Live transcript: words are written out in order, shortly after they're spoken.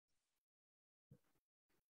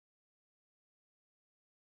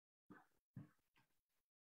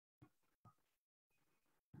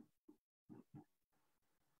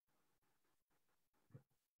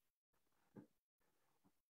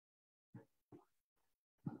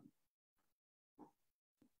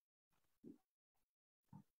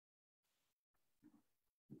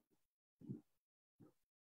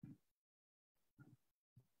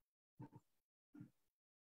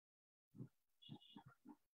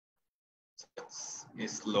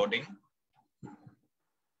is loading.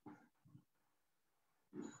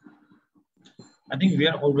 I think we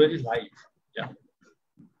are already live. Yeah.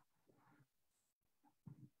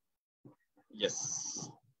 Yes.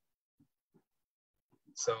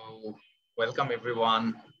 So welcome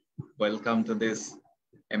everyone. Welcome to this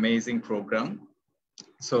amazing program.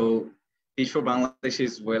 So Teach for Bangladesh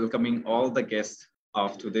is welcoming all the guests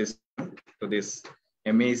of to this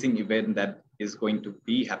amazing event that is going to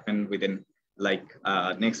be happen within like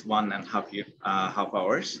next 1.5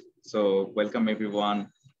 hours. So welcome everyone.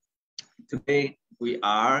 Today we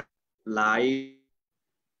are live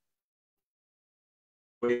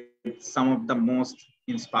with some of the most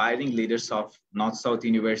inspiring leaders of North-South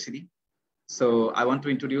University. So I want to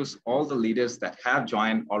introduce all the leaders that have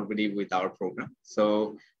joined already with our program.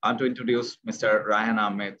 So I want to introduce Mr. Ryan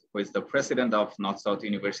Ahmed, who is the president of North-South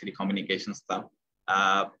University Communications Club.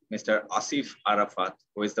 Mr. Asif Arafat,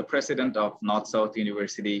 who is the president of North-South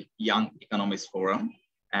University Young Economists Forum.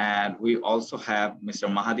 And we also have Mr.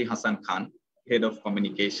 Mahdi Hassan Khan, head of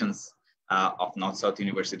communications of North-South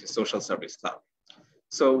University Social Service Club.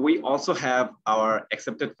 So we also have our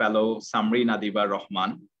accepted fellow, Samri Nadiba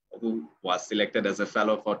Rahman, who was selected as a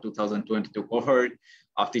fellow for 2022 cohort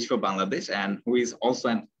of Teach for Bangladesh and who is also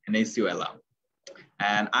an NSU alum.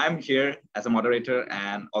 And I'm here as a moderator,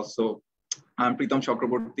 and also I'm Pritam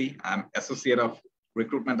Chakraborty. I'm associate of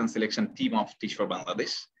recruitment and selection team of Teach for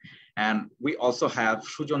Bangladesh. And we also have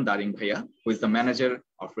Sujon Daring Bhaiya, who is the manager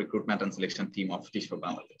of recruitment and selection team of Teach for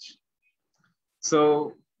Bangladesh.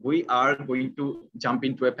 So we are going to jump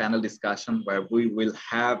into a panel discussion where we will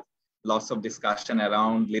have lots of discussion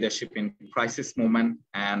around leadership in crisis moment,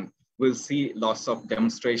 and we'll see lots of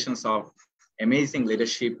demonstrations of amazing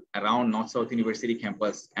leadership around North-South University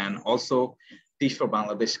campus and also Teach for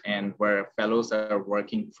Bangladesh, and where fellows are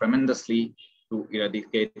working tremendously to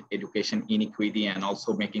eradicate education inequity and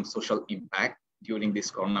also making social impact during this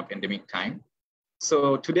corona pandemic time.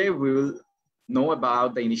 So today we will know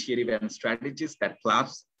about the initiative and strategies that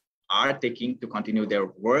clubs are taking to continue their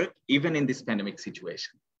work even in this pandemic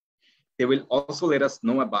situation. They will also let us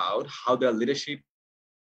know about how the leadership,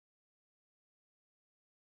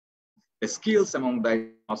 the skills among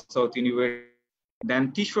the North-South University.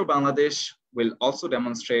 Then Teach for Bangladesh will also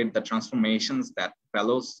demonstrate the transformations that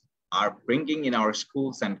fellows are bringing in our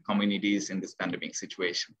schools and communities in this pandemic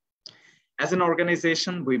situation. As an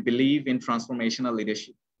organization, we believe in transformational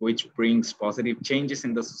leadership, which brings positive changes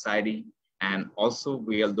in the society. And also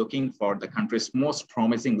we are looking for the country's most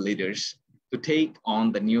promising leaders to take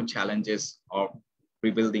on the new challenges of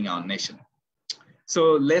rebuilding our nation.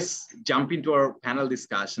 So let's jump into our panel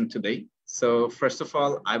discussion today. So first of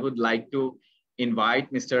all, I would like to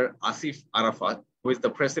invite Mr. Asif Arafat, who is the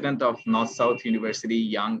president of North-South University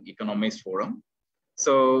Young Economists Forum.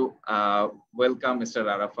 So welcome, Mr.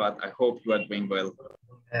 Arafat. I hope you are doing well.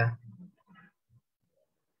 Yeah.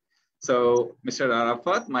 So Mr.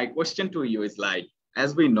 Arafat, my question to you is like,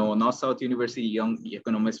 as we know, North-South University Young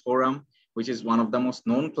Economists Forum, which is one of the most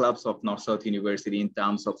known clubs of North-South University in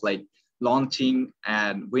terms of like launching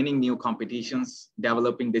and winning new competitions,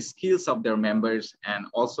 developing the skills of their members, and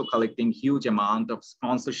also collecting huge amount of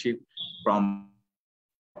sponsorship from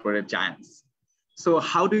corporate giants. So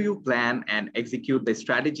how do you plan and execute the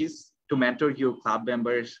strategies to mentor your club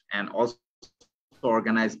members and also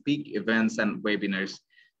organize big events and webinars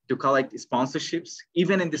to collect sponsorships,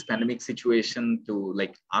 even in this pandemic situation, to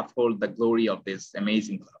like uphold the glory of this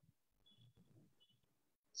amazing club?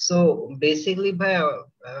 So basically,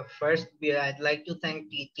 first, I'd like to thank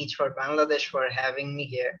Teach for Bangladesh for having me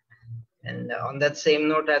here. And on that same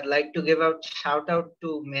note, I'd like to give a shout out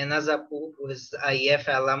to Menaz Apu, who is a EF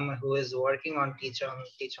alum who is working on Teach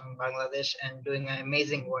on Bangladesh and doing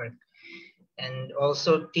amazing work. And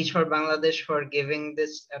also Teach for Bangladesh for giving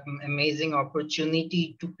this amazing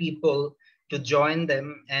opportunity to people to join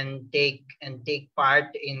them and take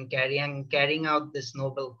part in carrying out this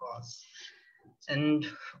noble cause. And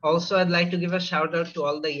also I'd like to give a shout out to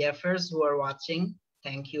all the EFers who are watching.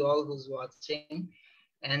 Thank you all who's watching.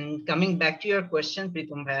 And coming back to your question,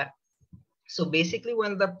 Pritam bhai, so basically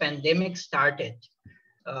when the pandemic started,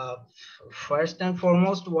 first and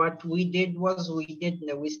foremost, what we did was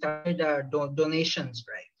we started donations,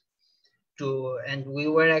 right? And we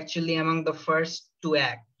were actually among the first to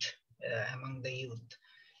act among the youth.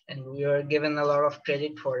 And we were given a lot of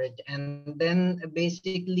credit for it. And then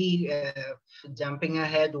basically jumping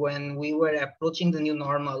ahead, when we were approaching the new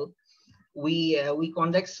normal, we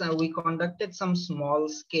conducted some small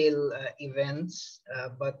scale events,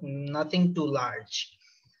 but nothing too large.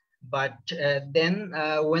 But then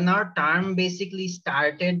when our term basically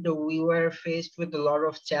started, we were faced with a lot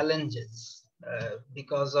of challenges.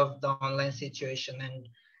 because of the online situation. And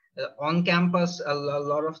on campus, a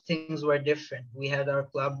lot of things were different. We had our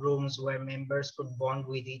club rooms where members could bond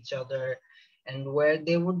with each other and where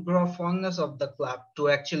they would grow fondness of the club to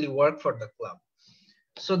actually work for the club.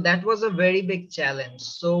 So that was a very big challenge.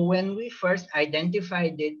 So when we first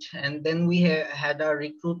identified it, and then we had our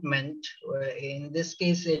recruitment, in this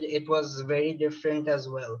case, it was very different as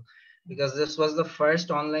well, because this was the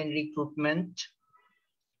first online recruitment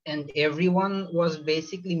and everyone was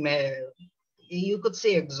basically, you could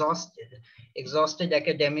say, exhausted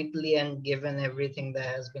academically and given everything that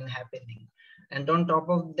has been happening. And on top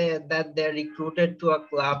of that, they're recruited to a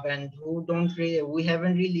club and we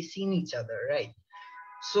haven't really seen each other, right?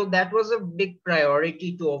 So that was a big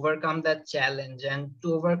priority to overcome that challenge. And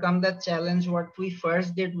to overcome that challenge, what we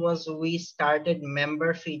first did was we started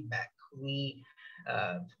member feedback.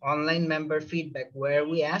 Online member feedback, where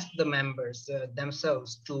we asked the members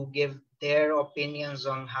themselves to give their opinions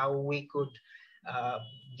on how we could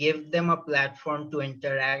give them a platform to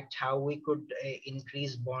interact, how we could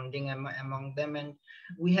increase bonding among them. And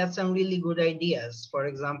we had some really good ideas. For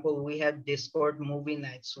example, we had Discord movie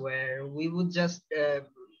nights where we would just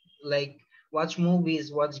like watch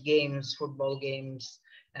movies, watch games, football games,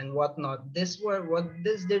 and whatnot. What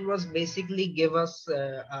this did was basically give us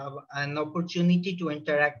an opportunity to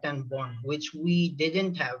interact and bond, which we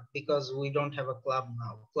didn't have because we don't have a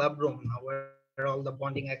club room now where all the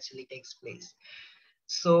bonding actually takes place.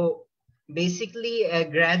 So basically,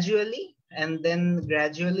 gradually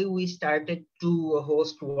we started to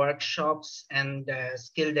host workshops and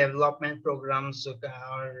skill development programs.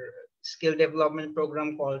 Our skill development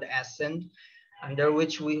program called Ascend, under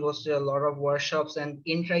which we hosted a lot of workshops and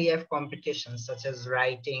intra-EF competitions such as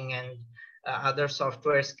writing and other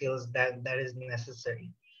software skills that is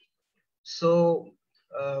necessary. So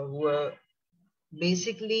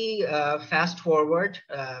basically, fast forward,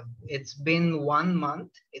 it's been 1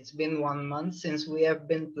 month. It's been 1 month since we have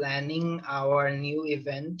been planning our new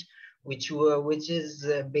event, which is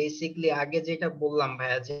basically aage jeta bollam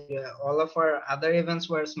bhaiya, all of our other events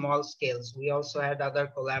were small scales. We also had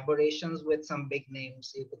other collaborations with some big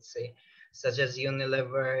names, you could say, such as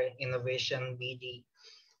Unilever, Innovation, BD,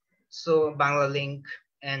 so Banglalink,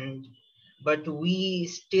 but we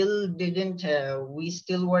still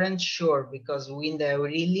weren't sure, because we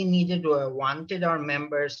really wanted our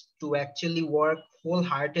members to actually work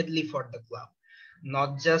wholeheartedly for the club,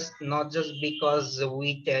 not just because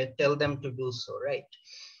we tell them to do so, right?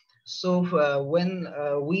 So when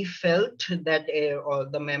we felt that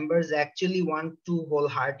the members actually want to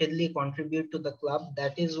wholeheartedly contribute to the club,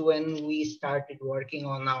 that is when we started working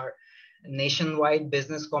on our nationwide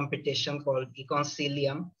business competition called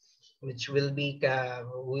Econcilium, which will be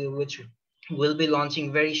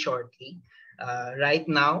launching very shortly. Right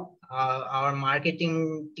now, our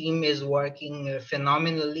marketing team is working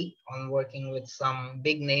phenomenally on working with some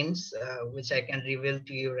big names, which I can reveal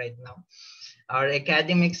to you right now. Our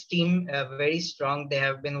academics team, very strong. They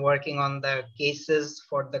have been working on the cases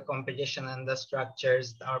for the competition and the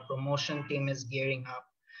structures. Our promotion team is gearing up.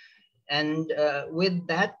 And with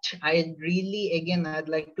that, I'd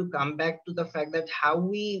like to come back to the fact that how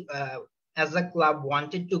we, as a club,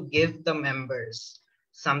 wanted to give the members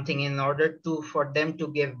something in order for them to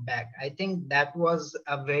give back. I think that was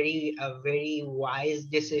a very wise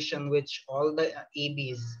decision which all the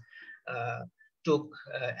EBs took,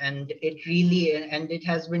 and it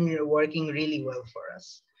has been working really well for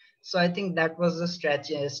us. So I think that was the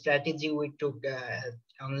strategy we took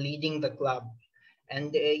on leading the club.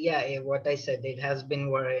 And what I said, it has been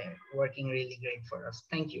working really great for us.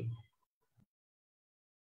 Thank you.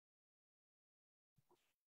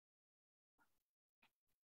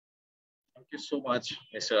 Thank you so much,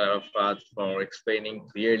 Mr. Arafat, for explaining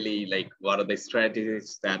clearly like what are the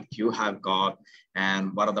strategies that you have got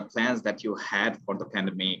and what are the plans that you had for the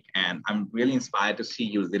pandemic. And I'm really inspired to see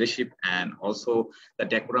your leadership and also the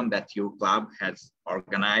decorum that your club has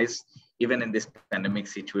organized even in this pandemic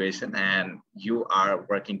situation, and you are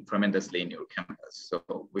working tremendously in your campus.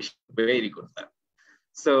 So wish very good luck.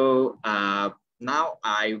 So now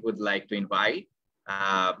I would like to invite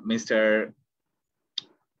Mr.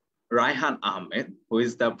 Raihan Ahmed, who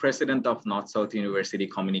is the president of North-South University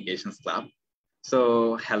Communications Club.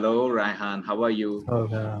 So hello, Raihan, how are you?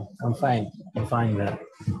 Oh, I'm fine. I'm fine.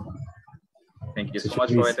 Thank you so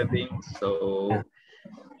much for attending. So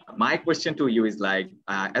my question to you is like,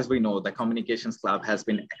 as we know, the Communications Club has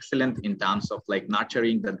been excellent in terms of like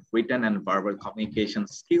nurturing the written and verbal communication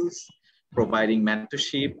skills, providing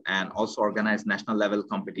mentorship, and also organize national level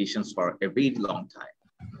competitions for a very long time.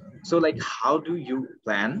 So like, how do you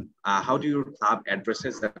plan, how do your club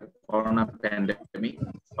addresses the corona pandemic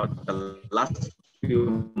for the last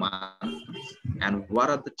few months? And what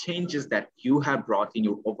are the changes that you have brought in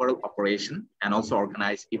your overall operation and also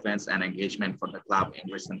organize events and engagement for the club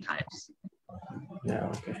in recent times?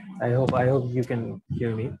 Yeah, okay. I hope you can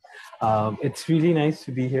hear me. It's really nice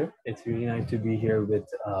to be here. It's really nice to be here with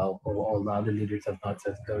all the other leaders of North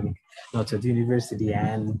South University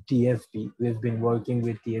and TFB. We've been working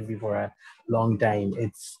with TFB for a long time.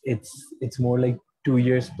 It's more like 2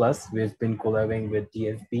 years plus. We've been collaborating with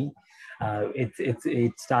TFB.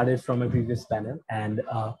 It started from a previous panel, and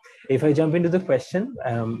if I jump into the question,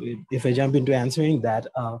 if I jump into answering that.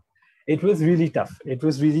 It was really tough. It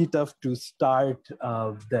was really tough to start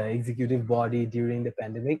the executive body during the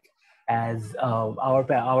pandemic, as our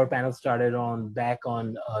panel started back on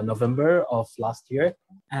November of last year,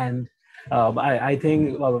 and I think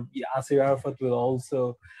Asir Arafat will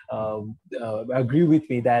also agree with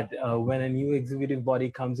me that when a new executive body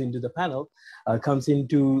comes into the panel, comes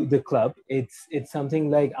into the club, it's something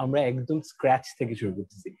like আমরা একদম scratch থেকে শুরু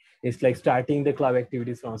করতেছি. It's like starting the club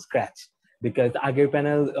activities from scratch. Because আগের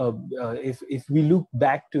panel, if we look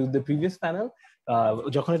back to the previous panel,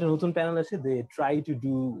 যখন একটা নতুন panel আসে, they try to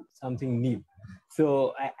do something new. So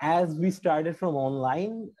as we started from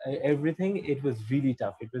online, everything, it was really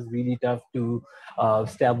tough. It was really tough to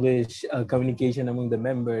establish communication among the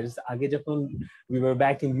members. আগে যখন we were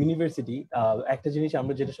back in university, একটা জিনিস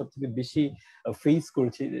আমরা যেটা সবথেকে বেশি face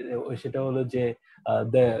করছি সেটা হলো যে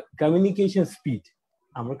the communication speed.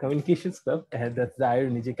 Our communication stuff, that's the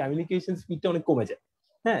irony, the communication speed অনেক কমে যায়.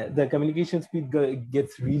 The communication speed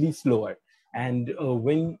gets really slower, and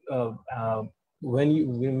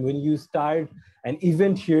when you start an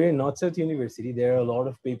event here in North South University, there are a lot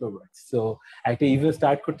of paperwork. So একটা event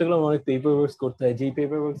start করতে গেলে অনেক paperwork করতে হয়, যেই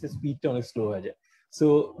paperwork speed অনেক slow হয়ে যায়. So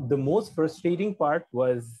the most frustrating part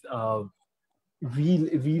was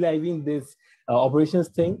reliving this operations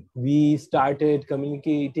thing. We started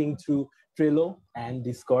communicating through Trello and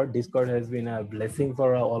Discord. Discord has been a blessing for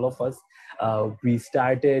all of us. We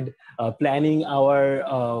started planning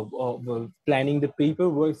the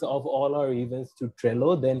paperwork of all our events to Trello.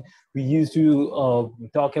 Then we used to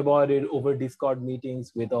talk about it over Discord meetings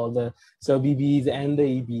with all the sub-EBs and the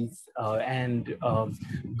EBs, and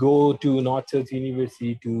go to North South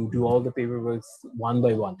University to do all the paperwork one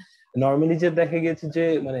by one. Normally,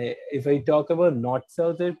 if I talk about North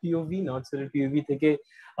South POV থেকে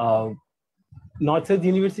North South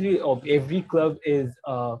University of every club is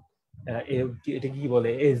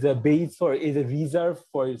a base for, is a reserve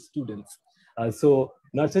for students. So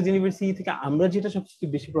North South University থেকে আমরা যেটা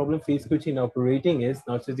সবচেয়ে বেশি problem face করছি in operating is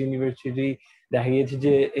North South University দেখা গেছে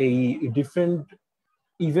যে এই different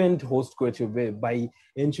event host করেছে by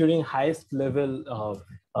ensuring highest level of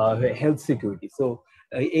health security. So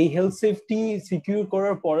এই health safety secure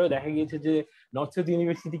করার পরেও দেখা গেছে যে North South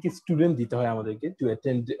University কে স্টুডেন্ট দিতে হয় আমাদেরকে to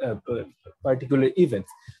attend particular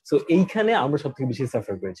events. So এইখানে আমরা সবথেকে বেশি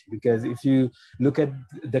suffer করেছি, because if you look at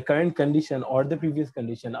the current condition or the previous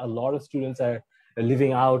condition, a lot of students are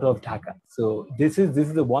living out of Dhaka. So this is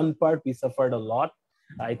the one part we suffered a lot.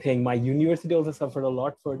 I think my university also suffered a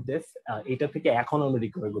lot for this. এটা থেকে এখন আমরা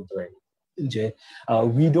recover করতে পারি যে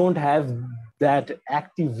we don't have that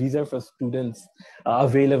active visa for students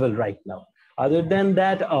available right now. Other than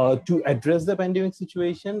that, to address the pandemic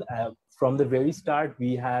situation, from the very start,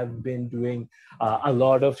 we have been doing a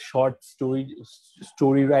lot of short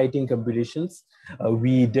story writing competitions.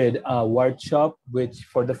 We did a workshop, which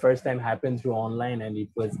for the first time happened through online, and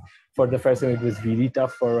for the first time, it was really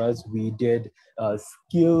tough for us. We did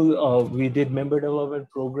we did member development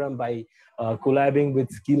program by collabing with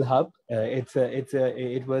Skill Hub.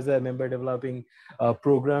 It was a member developing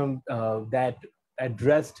program that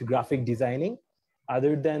addressed graphic designing.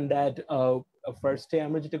 Other than that, first day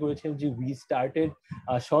আমরা যেটা করেছিলাম যে we started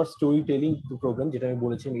a short storytelling program, যেটা আমি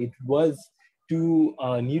বলেছিলাম, it was to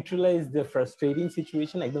neutralize the frustrating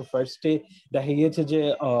situation. একদম first day দেখা গিয়েছে যে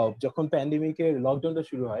যখন প্যান্ডেমিকের লকডাউনটা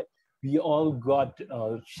শুরু হয়, we all got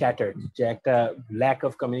shattered. একটা lack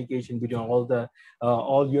of communication between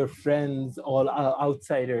all your friends, all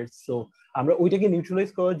outsiders. So আমরা ওইটাকে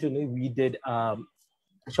neutralize করার জন্য we did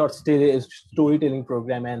short storytelling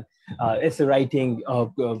program and essay writing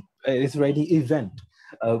event.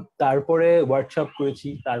 তারপরে ওয়ার্কশপ করেছি,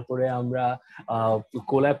 তারপরে আমরা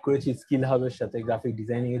কোল্যাব করেছি স্কিল হাবের সাথে গ্রাফিক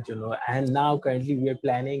ডিজাইনিং এর জন্য, and now currently we are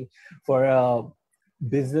planning for a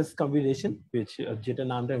business competition, which যেটা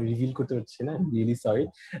নামটা রিভিল করতে পারছি না, really sorry.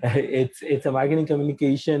 It's a marketing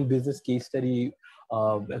communication business case study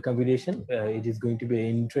competition. It is going to be an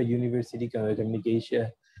intra-university communication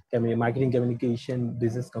marketing communication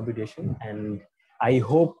business competition, and I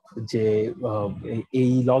hope যে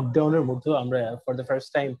এই লকডাউনের মধ্যে আমরা for the first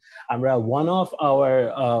time আমরা one of our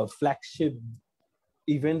flagship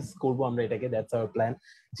events করবো আমরা এটাকে, that's our plan,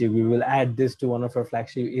 যে we will add this to one of our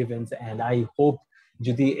flagship events, and I hope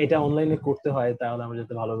যদি এটা অনলাইনে করতে হয় তাহলে আমরা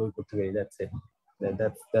যাতে ভালোভাবে করতে পারি. That's it.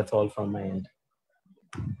 That's all from my end.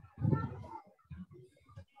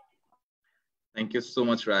 Thank you so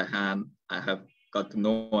much, Raihan. I have got to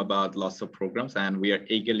know about lots of programs, and we are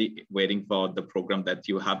eagerly waiting for the program that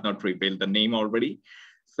you have not revealed the name already.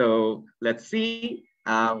 So let's see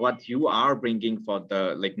what you are bringing for the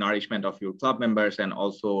nourishment of your club members, and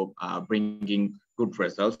also bringing good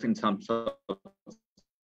results in terms of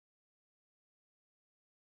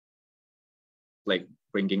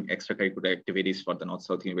bringing extracurricular activities for the North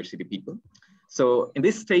South University people. So in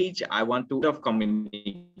this stage, I want to of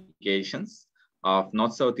communications of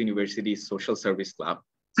North South University Social Service Club.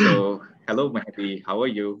 So hello, Mehdi, how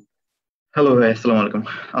are you? Hello, assalamu alaikum.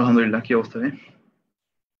 Alhamdulillah, ki obostha hai?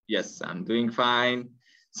 Yes, I'm doing fine.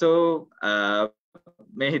 So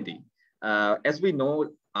Mehdi, as we know,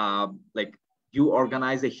 you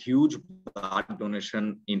organize a huge blood donation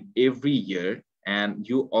in every year, and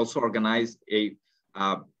you also organize a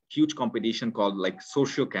huge competition called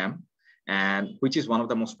Social Camp, and which is one of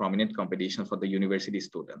the most prominent competitions for the university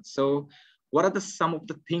students. So what are some of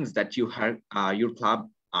the things that you have your club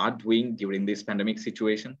are doing during this pandemic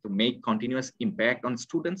situation to make continuous impact on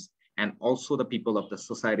students and also the people of the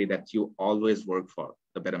society that you always work for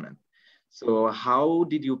the betterment? So how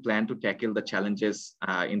did you plan to tackle the challenges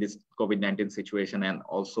in this COVID-19 situation, and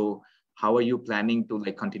also how are you planning to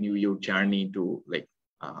continue your journey to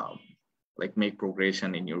make progression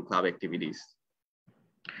in your club activities?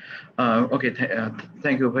 Okay,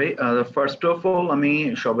 thank you bhai. First of all, আমি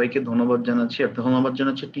সবাইকে ধন্যবাদ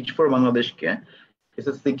জানাচ্ছি teach for বাংলাদেশকে,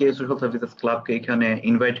 এসএসসিকে social services ক্লাবকে এখানে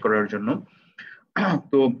invite করার জন্য।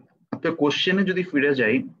 তো আপনার কোশ্চেনে যদি ফিরে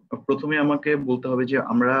যাই, প্রথমে আমাকে বলতে হবে যে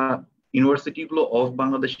আমরা ইউনিভার্সিটি গুলো অফ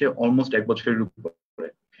বাংলাদেশে অলমোস্ট এক বছরের উপরে,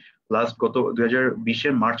 লাস্ট গত 2020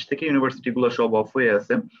 মার্চ থেকে ইউনিভার্সিটি গুলো সব অফ হয়ে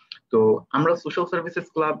আছে। তো আমরা সোশ্যাল সার্ভিসেস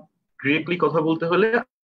ক্লাব ডিরেক্টলি কথা বলতে হলে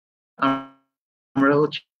আমরা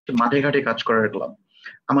হচ্ছে মাঠে ঘাটে কাজ করার ক্লাব।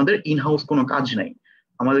 আমাদের ইনহাউস কোনো কাজ নাই,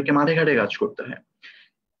 আমাদেরকে মাঠে ঘাটে কাজ করতে হয়।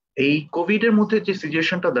 এই কোভিড এর মধ্যে যে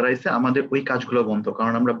সিচুয়েশনটা দাঁড়াইছে, আমাদের ওই কাজগুলো বন্ধ,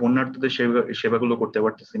 কারণ আমরা বন্যার্থদের সেবাগুলো করতে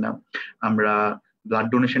পারতেছি না। আমরা ব্লাড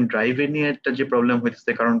ডোনেশন ড্রাইভে নিয়ে একটা যে প্রবলেম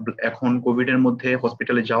হইতেছে, কারণ এখন কোভিড এর মধ্যে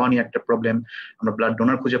হসপিটালে যাওয়া নিয়ে একটা প্রবলেম, আমরা ব্লাড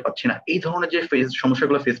ডোনার খুঁজে পাচ্ছি না। এই ধরনের যে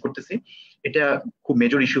সমস্যাগুলো ফেস করতেছি, এটা খুব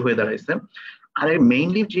মেজর ইস্যু হয়ে দাঁড়াইছে। আর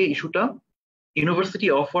মেইনলি যে ইস্যুটা, ইউনিভার্সিটি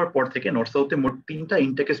অফ হওয়ার পর থেকে নর্থ সাউথে মোট 3টা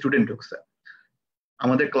ইনটেকে স্টুডেন্ট ঢুকছে,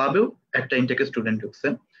 আমাদের ক্লাবেও একটা ইনটেকে স্টুডেন্ট ঢুকছে।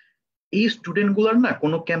 এই স্টুডেন্ট গুলার না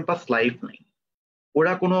কোনো ক্যাম্পাস লাইফ নেই,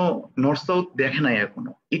 ওরা কোনো নর্থ সাউথ দেখে নাই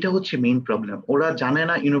এখনো। এটা হচ্ছে মেইন প্রবলেম। ওরা জানে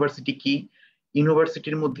না ইউনিভার্সিটি কি,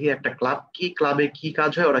 ইউনিভার্সিটির মধ্যে একটা ক্লাব কি, ক্লাবে কি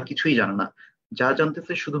কাজ হয় ওরা কিছুই জানে না। যা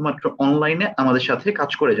জানতেছে শুধুমাত্র অনলাইনে আমাদের সাথে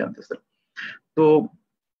কাজ করে জানতেছে। তো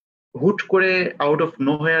হুট করে আউট অফ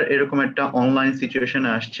নোহোয়ার এরকম একটা অনলাইন সিচুয়েশনে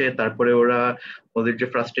আসছে, তারপরে ওরা ওদের যে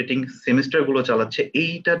ফ্রাস্ট্রেটিং সেমিস্টার গুলো চালাচ্ছে,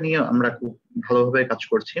 এইটা নিয়ে আমরা খুব ভালোভাবে কাজ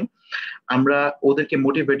করছি। আমরা ওদেরকে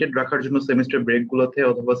মোটিভেটেড রাখার জন্য সেমিস্টার ব্রেক গুলোতে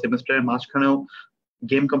অথবা সেমিস্টারের মাঝখানেও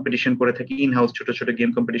গেম কম্পিটিশন করে থাকি, ইনহাউস ছোট ছোট গেম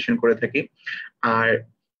কম্পিটিশন করে থাকি। আর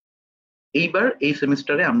এইবার এই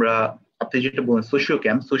সেমিস্টারে আমরা আপনি যেটা বলেন সোশিও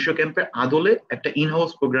ক্যাম্পের আদলে একটা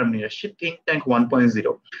ইনহাউস প্রোগ্রাম নিয়ে আসছি, থিঙ্ক ট্যাঙ্ক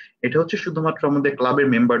 1.0। এটা হচ্ছে শুধুমাত্র আমাদের ক্লাবের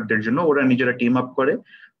মেম্বারদের জন্য। ওরা নিজেরা টিম আপ করে,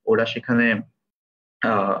 ওরা সেখানে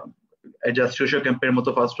জাস্ট সোশিও ক্যাম্পের মতো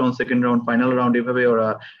first round, second round, final round এভাবে ওরা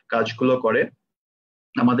কাজগুলো করে।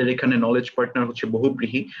 আমাদের এখানে নলেজ পার্টনার হচ্ছে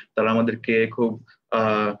বহুব্রীহি, তারা আমাদেরকে খুব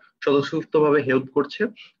স্বতঃস্ফূর্তভাবে হেল্প করছে।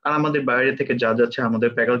 আর আমাদের বাইরে থেকে যা যাচ্ছে, আমাদের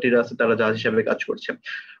ফ্যাকাল্টিরা আছে, তারা জাজ হিসাবে কাজ করছে।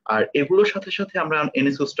 আর এগুলোর সাথে সাথে আমরা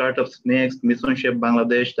NSU startups next, mission shape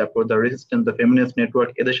Bangladesh, তারপর the resistance, the feminist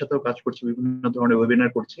network, এদের সাথেও কাজ করছি, বিভিন্ন ধরনের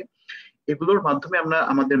ওয়েবিনার করছি। এগুলোর মাধ্যমে আমরা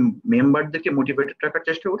আমাদের মেম্বারদেরকে মোটিভেটেড রাখার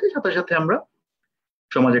চেষ্টা করছি, সাথে সাথে আমরা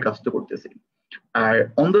সমাজে কাজ তো করতেছি। আর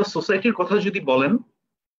অন দ্য সোসাইটির কথা যদি বলেন,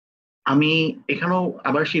 আমি এখানেও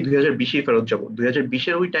আবার সেই 2020 ফেরত যাবো।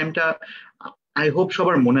 2020 ওই টাইমটা আই হোপ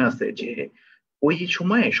সবার মনে আছে, যে ওই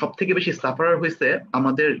সময়ে সব থেকে বেশি সাফারার হয়েছে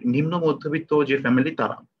আমাদের নিম্ন মধ্যবিত্ত যে ফ্যামিলি,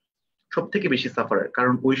 তারা সব থেকে বেশি সাফারার।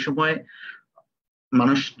 কারণ ওই সময়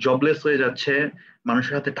মানুষ জবলেস হয়ে যাচ্ছে,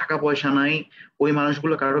 মানুষের হাতে টাকা পয়সা নাই, ওই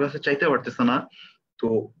মানুষগুলো কারোর কাছে চাইতে পারতেছে না। তো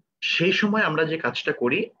সেই সময় আমরা যে কাজটা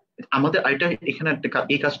করি, আমাদের এখানে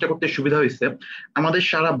এই কাজটা করতে সুবিধা হয়েছে, আমাদের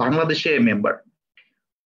সারা বাংলাদেশে মেম্বার,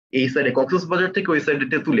 এই সাইডে কক্সবাজার থেকে ওই সাইডে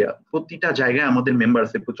তেতুলিয়া, প্রতিটা জায়গায় আমাদের মেম্বার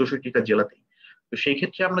আছে, 64টা জেলাতে। তো সেই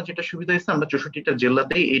ক্ষেত্রে আমরা যেটা সুবিধা হয়েছে, আমরা 64টা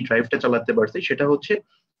জেলাতেই এই ড্রাইভটা চালাতে পারছি। সেটা হচ্ছে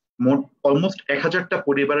মোট অলমোস্ট 1000টা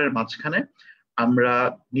পরিবারের মাঝখানে আমরা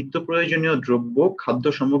নিত্য প্রয়োজনীয় দ্রব্য, খাদ্য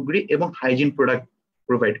সামগ্রী এবং হাইজিন প্রোডাক্ট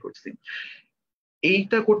প্রোভাইড করছি।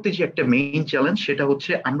 এইটা করতে যে একটা মেইন চ্যালেঞ্জ, সেটা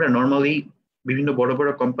হচ্ছে আমরা নর্মালি বিভিন্ন বড় বড়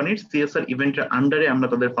কোম্পানির সিএসআর ইভেন্টের আন্ডারে আমরা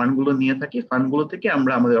তাদের ফান্ড গুলো নিয়ে থাকি, ফান্ড গুলো থেকে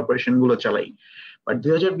আমরা আমাদের অপারেশন গুলো চালাই। বাট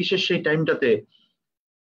 2020-এর সেই টাইমটাতে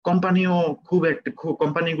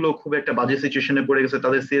কোম্পানিগুলো খুব একটা বাজে সিচুয়েশনে পড়ে গেছে,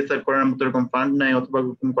 তাদের সিএসআর করার মতো এরকম ফান্ড নাই অথবা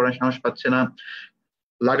করার সাহস পাচ্ছে না,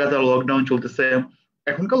 লাগাতার লকডাউন চলতেছে।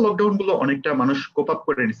 এখনকার লকডাউন গুলো অনেকটা মানুষ কোপ আপ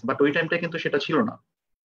করে নিচ্ছে, বাট ওই টাইমটা কিন্তু সেটা ছিল না।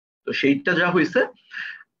 তো সেইটা যা হয়েছে,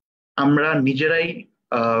 আমরা নিজেরাই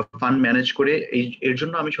ফান্ড ম্যানেজ করে, এর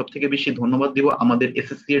জন্য আমি সব থেকে বেশি ধন্যবাদ দিব আমাদের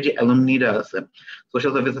এসএসসি এর যে অ্যালুমনিরা আছে,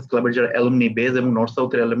 সোশ্যাল সার্ভিসেস ক্লাবের যারা অ্যালুমনি বেস এবং নর্থ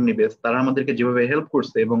সাউথের অ্যালুমনি বেস, তারা আমাদেরকে যেভাবে হেল্প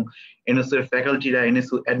করছে, এবং এনএসইউ এর ফ্যাকাল্টিরা,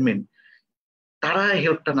 এনএসইউ অ্যাডমিন, তারা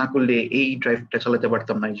হেল্পটা না করলে এই ড্রাইভটা চালাতে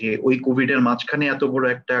পারতাম না। যে ওই কোভিড এর মাঝখানে এত বড়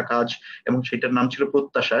একটা কাজ, এবং সেটার নাম ছিল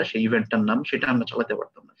প্রত্যাশা, সেই ইভেন্টটার নাম, সেটা আমরা চালাতে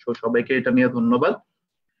পারতাম না। সবাইকে এটা নিয়ে ধন্যবাদ।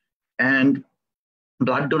 অ্যান্ড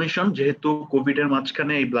ব্লাড ডোনেশন, যেহেতু কোভিড এর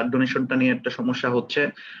মাঝখানে এই ব্লাড ডোনেশনটা নিয়ে একটা সমস্যা হচ্ছে,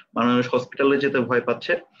 মানুষ হসপিটালে যেতে ভয়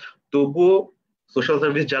পাচ্ছে, তবুও সোশ্যাল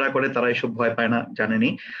সার্ভিস যারা করে তারা এসব ভয় পায় না, জানেনি।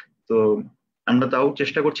 তো আমরা তাও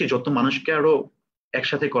চেষ্টা করছি যত মানুষকে আরো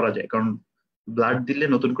একসাথে করা যায়, কারণ ব্লাড দিলে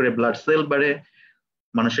নতুন করে ব্লাড সেল বাড়ে,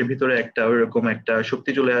 মানুষের ভিতরে একটা ওইরকম একটা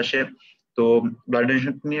শক্তি চলে আসে। তো ব্লাড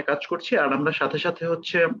ডোনেশন নিয়ে কাজ করছি। আর আমরা সাথে সাথে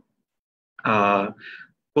হচ্ছে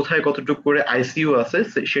কোথায় কতটুকু করে আইসিইউ আছে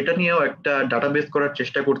সেটা নিয়েও একটা ডাটাবেস করার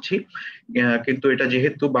চেষ্টা করছি। কিন্তু এটা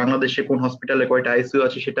যেহেতু বাংলাদেশে কোন হসপিটালে কয়টা আইসিইউ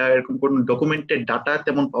আছে সেটা এরকম কোন ডকুমেন্টেড ডাটা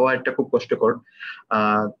তেমন পাওয়া একটা খুব কষ্টকর।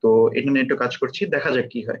 তো এটা নিয়ে একটু কাজ করছি, দেখা যাক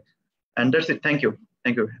কি হয়। And that's it. Thank you.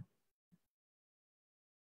 Thank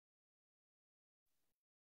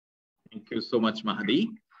you so much Mahdi.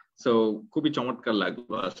 So খুবই চমৎকার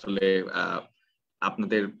লাগলো আসলে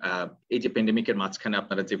আপনাদের এই যে প্যান্ডেমিকের মাঝখানে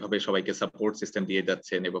আপনারা যেভাবে সবাইকে সাপোর্ট সিস্টেম দিয়ে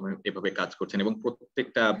যাচ্ছেন এবং এভাবে কাজ করছেন, এবং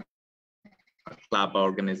প্রত্যেকটা ক্লাব বা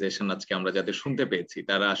অর্গানাইজেশন আজকে আমরা যাদের শুনতে পেয়েছি,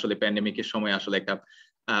 তারা আসলে প্যান্ডেমিকের সময় আসলে একটা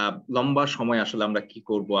লম্বা সময় আসলে আমরা কি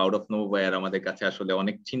করব আউট অফ নোওয়্যার, আমাদের কাছে আসলে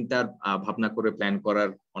অনেক চিন্তার ভাবনা করে প্ল্যান করার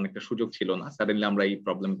অনেকটা সুযোগ ছিল না। সাডেনলি আমরা এই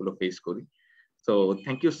প্রবলেম গুলো ফেস করি। So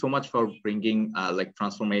thank you so much for bringing like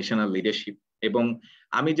transformational leadership. এবং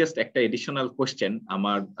আমি জাস্ট একটা এডিশনাল কোশ্চেন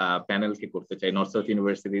আমার প্যানেলকে করতে চাই, নর্থ সাউথ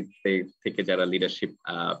ইউনিভার্সিটি থেকে যারা লিডারশিপ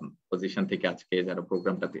পজিশন থেকে আজকে যারা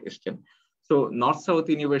প্রোগ্রামটাতে এসছেন। তো নর্থ সাউথ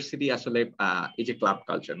ইউনিভার্সিটি আসলে এই যে club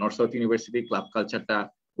culture, north south university club কালচারটা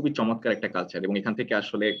খুবই চমৎকার একটা কালচার, এবং এখান থেকে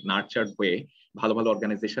আসলে নার্চার্ড হয়ে ভালো ভালো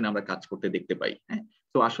অর্গানাইজেশনে আমরা কাজ করতে দেখতে পাই। হ্যাঁ,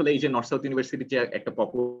 তো আসলে এই যে নর্থ সাউথ ইউনিভার্সিটি যে একটা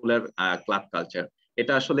পপুলার ক্লাব কালচার,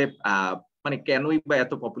 এটা আসলে মানে কেনই বা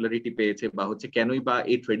এত পপুলারিটি পেয়েছে, বা হচ্ছে কেনই বা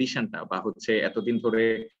এই ট্রেডিশনটা বা হচ্ছে এতদিন ধরে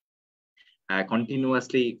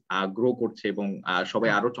কন্টিনিউয়াসলি গ্রো করছে, এবং সবাই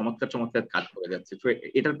আরো চমৎকার চমৎকার কাজ করে যাচ্ছে। তো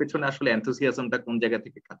এটার পেছনে আসলে এনথুসিয়াজমটা কোন জায়গা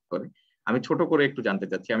থেকে কাজ করে, আমি ছোট করে একটু জানতে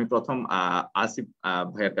চাচ্ছি। আমি প্রথম আসিফ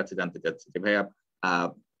ভাইয়ার কাছে জানতে চাচ্ছি যে ভাইয়া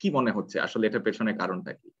কি মনে হচ্ছে আসলে এটার পেছনে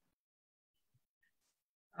কারণটা কি?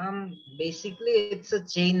 Basically it's a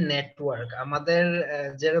chain network. আমাদের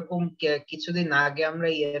যেরকম কিছুদিন আগে আমরা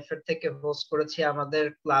ইএফএর থেকে হোস্ট করেছি আমাদের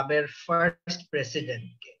ক্লাবের ফার্স্ট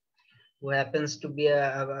প্রেসিডেন্টকে, who happens to be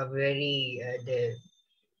a very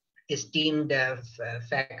esteemed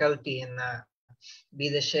faculty in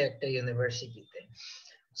বিদেশে একটা ইউনিভার্সিটিতে।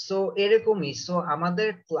 সো এরকমই, সো আমাদের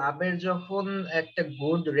ক্লাবের যখন একটা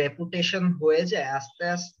গুড রেপুটেশন হয়ে যায়, আস্তে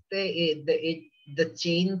আস্তে the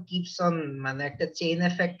chain keeps on, মানে একটা চেইন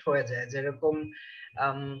এফেক্ট হয়ে যায়। যেরকম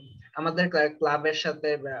আমাদের ক্লাবের সাথে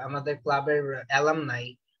আমাদের ক্লাবের অ্যালামনাই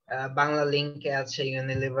বাংলা লিংকে আছে,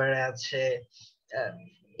 ইউনিলিভারে আছে,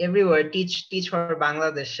 এভরিওয়ার, টিচ ফর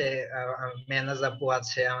বাংলাদেশে মেনাজ আপু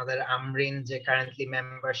আছে, আমাদের আমরিন যে কারেন্টলি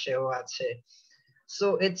মেম্বার সেও আছে। সো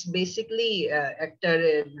ইটস বেসিক্যালি একটা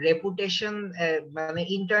রেপুটেশন, মানে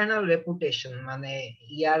ইন্টারনাল রেপুটেশন, মানে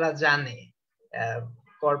ইয়ারা জানে,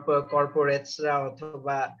 কর্পোরেটসরা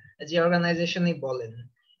অথবা যে অর্গানাইজেশনই বলেন।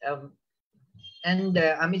 এন্ড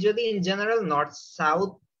আমি যদি in general north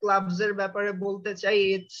south clubs এর ব্যাপারে বলতে চাই,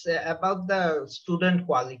 it's about the student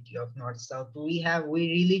quality of north south. we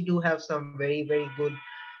really do have some very very good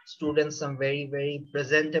students, some very very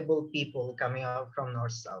presentable people coming out from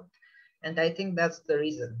north south, and I think that's the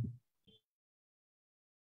reason.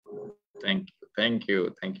 Thank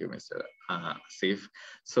you Mr. Asif.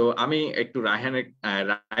 So আমি একটু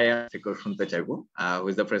রায়া থেকে শুনতে চাইবো, who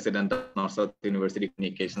is the president of North South University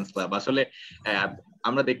Communications Club. আসলে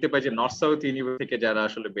আমরা দেখতে পাই যে north south university থেকে যারা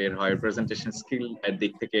আসলে বের হয়, প্রেজেন্টেশন স্কিল এর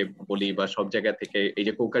দিক থেকে বলি বা সব জায়গা থেকে এই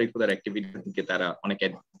যে কো-কারিকুলার অ্যাক্টিভিটি থেকে তারা অনেক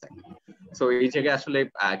অ্যাডভান্স থাকে। সো এই জায়গায় আসলে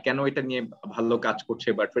কেন এটা নিয়ে ভালো কাজ করছে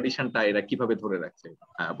বা ট্রেডিশনটা এরা কিভাবে ধরে রাখছে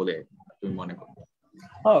বলে তুমি মনে করো?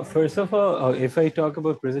 Oh, first of all, if I talk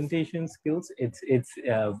about presentation skills, it's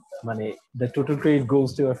মানে the total credit goes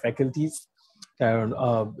to our faculties. কারণ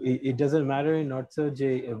it doesn't matter not so যে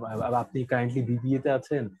আপনি কারেন্টলি বিবিএ তে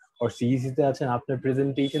আছেন or CEC তে আছেন, আপনার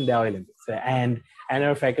প্রেজেন্টেশন দেওয়া লাগবে, and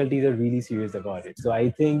our faculties are really serious about it. So I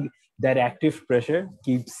think that active pressure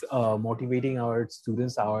keeps motivating our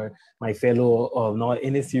students, my fellow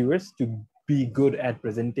NSUers to be good at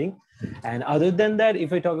presenting. And other than that, if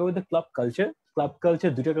I talk about the club culture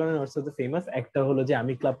দুটো কারণে north সাউথে famous. একটা হলো যে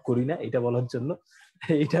আমি club করি না, এটা বলার জন্য।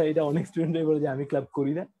 এটা অনেক স্টুডেন্টই বলে যে আমি ক্লাব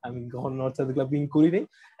করি না, আমি কখন নর্থ সাউথ ক্লাবিং করি নাই।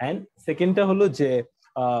 অ্যান্ড সেকেন্ডটা হলো যে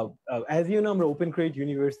অ্যাজ ইউ নো আমরা ওপেন ক্রেডিট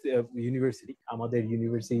ইউনিভার্সিটি, আমাদের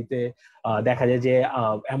ইউনিভার্সিটিতে দেখা যায় যে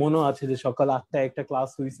এমনও আছে যে সকাল 8টায় একটা ক্লাস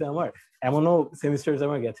হয়েছে আমার, এমনও সেমিস্টার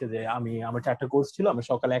আমার গেছে যে আমার 4টা কোর্স ছিল, আমার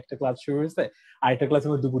সকালে একটা ক্লাস শুরু হয়েছে, আরেকটা ক্লাস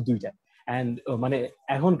আমার দুপুর 2টায়। And মানে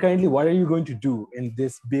এখন currently what are you going to do in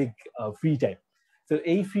this big free time? So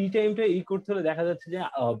এই ফ্রি টাইমটা এই করতে হলে দেখা যাচ্ছে যে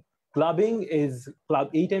ক্লাবিং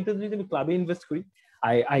এই টাইমটা যদি আমি ক্লাবে ইনভেস্ট করি,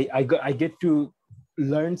 I get to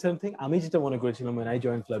learn something. আমি যেটা মনে করেছিলাম when I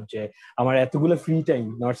joined club যে আমার এতগুলো free time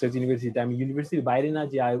north south university, আমি ইউনিভার্সিটির বাইরে না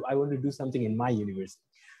যে I want to do something in my university.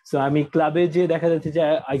 So আমি ক্লাবে যে দেখা যাচ্ছে যে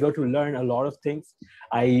I got to learn a lot of things.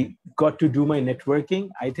 I got to do my networking.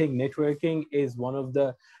 I think networking is one of the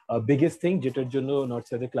biggest thing যেটার জন্য north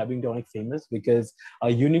south ক্লাবিংটা অনেক famous, because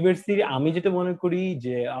university আমি যেটা মনে করি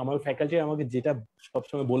যে আমার ফ্যাকাল্টি আমাকে যেটা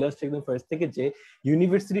সবসময় বলে আসছে একদম ফার্স্ট থেকে যে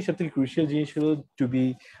ইউনিভার্সিটির সবথেকে ক্রুশিয়াল জিনিস হলো two B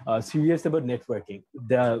serious about networking.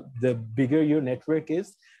 The bigger your network is,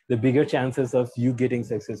 the bigger chances of you getting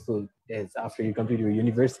successful is after you complete your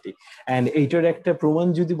university. And এইটার একটা প্রমাণ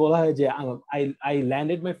যদি বলা হয় যে I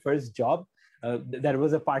landed my first job, that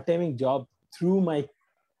was a part-timing job through my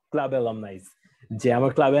club alumni. যে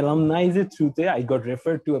আমার club alumni এর থ্রুতে I got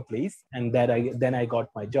referred to a place, and then I got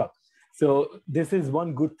my job. So this is one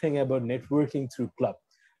good thing about networking through club.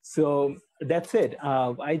 So that's it.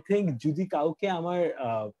 I think যদি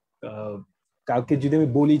কাউকে যদি আমি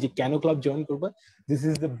বলি যে কেন ক্লাব জয়েন করবা, this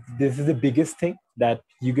is the biggest thing, that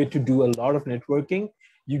you get to do a lot of networking,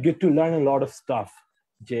 you get to learn a lot of stuff.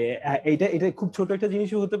 যে এটা খুব ছোট একটা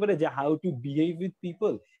জিনিসও হতে পারে যে how to behave with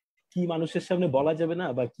people, কি মানুষের সামনে বলা যাবে না,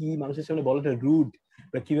 বা কি মানুষের সামনে বলাটা রুড,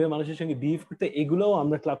 বা কিভাবে মানুষের সঙ্গে বিহেভ করতে, এগুলোও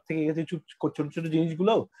আমরা ক্লাব থেকে গেছি। ছোট ছোট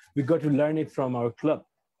জিনিসগুলো we got to learn it from our club,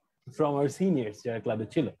 from our seniors যারা ক্লাবে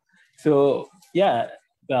ছিল। So yeah,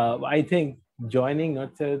 I think joining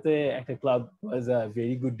North South একটা club was a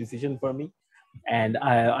very good decision for me, and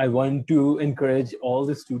I want to encourage all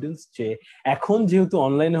the students যে এখন যেহেতু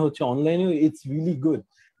অনলাইনে হচ্ছে, অনলাইনে it's really good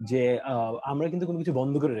যে আমরা কিন্তু কোনো কিছু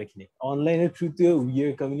বন্ধ করে রাখিনি, অনলাইনের থ্রুতে we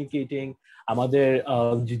are communicating, আমাদের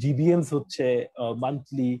GBMs হচ্ছে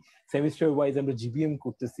মান্থলি, সেমিস্টার ওয়াইজ আমরা GBM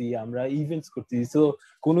করতেছি, আমরা ইভেন্টস করতেছি, সো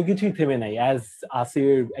কোনো কিছুই থেমে নাই। অ্যাজ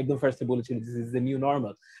আসির একদম ফার্স্টে বলেছিল, this is the new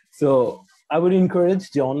normal. So I would encourage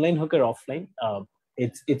যে অনলাইন হোক আর offline,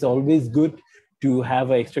 it's always good to have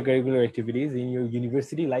extracurricular activities in your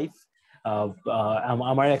university life.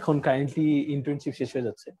 আমার এখন কারেন্টলি ইন্টার্নশিপ শেষ হয়ে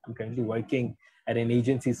যাচ্ছে, I'm currently working at an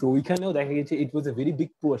agency, so ওইখানেও দেখা গেছে it was a very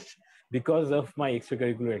big push because of my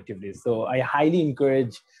extracurricular activities. So I highly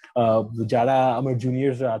encourage যারা আমার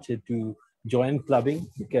juniors আছে to join clubbing,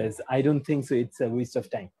 because I don't think so it's a waste of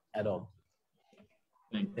time at all.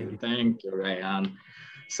 Thank you, Ryan.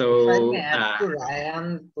 So to Ryan,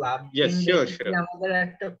 club yes, sure. আমাদের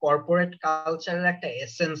একটা corporate culture একটা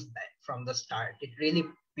essence দেয় from the start. It really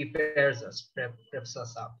prepares us, preps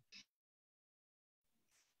us up.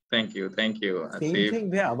 Thank you. Same thing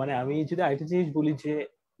ভাইয়া, মানে আমি যদি আরেকটা জিনিস বলি যে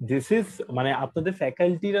this is মানে আপনাদের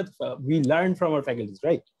ফ্যাকাল্টিরা, we learn from our faculties,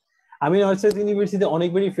 right? আমি নর্থ সাউথ ইউনিভার্সিটিতে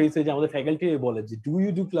অনেকবারই ফেস হয়েছে, আমাদের ফ্যাকাল্টি বলে যে ডু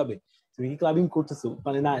ইউ ডু ক্লাবিং, তুমি কি ক্লাবিং করতেছো,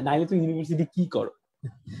 মানে নাইলে তুমি ইউনিভার্সিটি কি করো।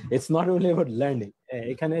 It's not only about learning,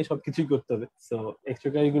 এখানে সবকিছুই করতে হবে। So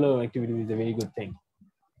extracurricular activity is a very good thing.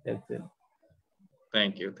 That's it.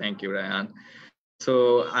 Thank you, Ryan. So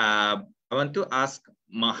I want to ask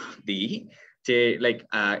Mahdi যে লাইক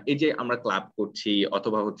এই যে আমরা ক্লাব করছি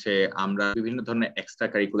অথবা হচ্ছে আমরা বিভিন্ন ধরনের এক্সট্রা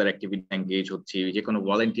কারিকুলার অ্যাক্টিভিটি এঙ্গেজ হচ্ছি, যে কোনো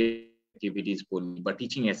ভলান্টিয়ার অ্যাক্টিভিটিস বলি বা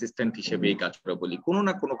টিচিং অ্যাসিস্ট্যান্ট হিসেবে এই কাজ করা বলি, কোনো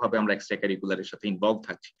না কোনো ভাবে আমরা এক্সট্রা কারিকুলারের সাথে ইনভলভ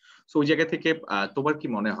থাকছি। সো ওই জায়গা থেকে তোমার কি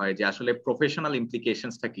মনে হয় যে আসলে প্রফেশনাল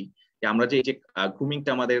ইমপ্লিকেশনসটা কি, যে আমরা যে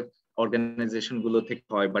গ্রুমিংটা আমাদের অর্গানাইজেশন গুলো থেকে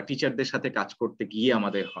হয় বা টিচারদের সাথে কাজ করতে গিয়ে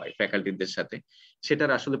আমাদের হয় ফ্যাকাল্টিদের সাথে,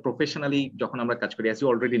 সেটার আসলে প্রফেশনালি যখন আমরা কাজ করি, অ্যাজ ইউ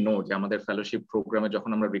অলরেডি নো যে আমাদের ফেলোশিপ প্রোগ্রামে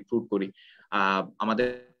যখন আমরা রিক্রুট করি, আমাদের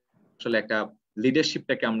আসলে একটা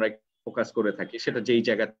লিডারশিপটাকে আমরা ফোকাস করে থাকি, সেটা যেই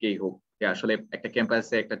জায়গা থেকেই হোক, যে আসলে একটা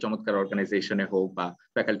ক্যাম্পাসে একটা চমৎকার অর্গানাইজেশনে হোক বা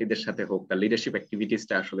ফ্যাকাল্টিদের সাথে হোক, তার লিডারশিপ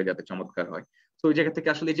অ্যাক্টিভিটিসটা আসলে যাতে চমৎকার হয়। তো ওই জায়গা থেকে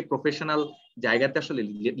আসলে যে প্রফেশনাল জায়গাতে আসলে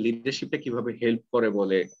লিডারশিপটা কিভাবে হেল্প করে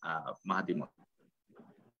বলে মাহাদি মত?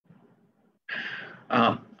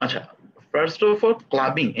 আচ্ছা, first of all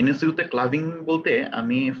clubbing, NSU তে ক্লাবিং বলতে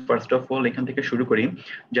আমি ফার্স্ট অফ অল এখান থেকে শুরু করি।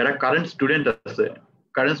 যারা কারেন্ট স্টুডেন্ট আছে,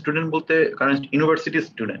 কারেন্ট স্টুডেন্ট বলতে কারেন্ট ইউনিভার্সিটি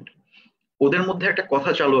স্টুডেন্ট, ওদের মধ্যে একটা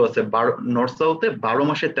কথা চালু আছে, নর্থ সাউথে 12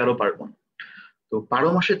 মাসে 13 পার্বণ। তো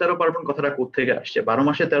 12 মাসে 13 পার্বণ কথাটা কোত্থেকে আসছে? 12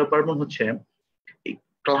 মাসে 13 পার্বণ হচ্ছে এই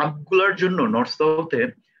ক্লাবগুলোর জন্য নর্থ সাউথে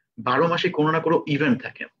 12 মাসে কোনো না কোনো ইভেন্ট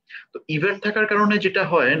থাকে। তো ইভেন্ট থাকার কারণে যেটা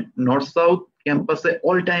হয়, নর্থ সাউথ ক্যাম্পাসে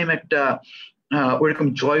অল টাইম একটা ওইরকম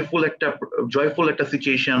জয়ফুল একটা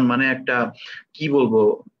সিচুয়েশন, মানে একটা কি বলবো,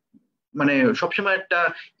 মানে সবসময় একটা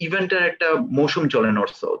ইভেন্টের একটা মৌসুম চলে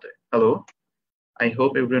north সাউথে। Hello, I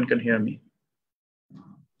hope everyone can hear me.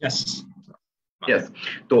 Yes.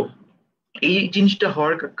 তো এই জিনিসটা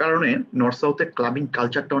হওয়ার কারণে নর্থ সাউথে ক্লাবিং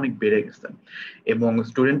কালচারটা অনেক বেড়ে গেছে এবং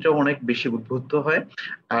স্টুডেন্টরাও অনেক বেশি উদ্বুদ্ধ হয়।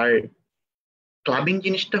 আর ক্লাবিং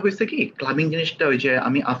জিনিসটা হয়েছে কি, ক্লাবিং জিনিসটা ওই যে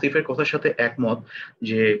আমি আসিফের কথার সাথে একমত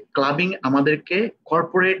যে ক্লাবিং আমাদেরকে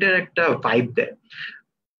কর্পোরেটের একটা ভাইব দেয়।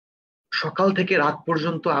 সকাল থেকে রাত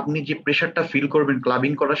পর্যন্ত আপনি যে প্রেশারটা ফিল করবেন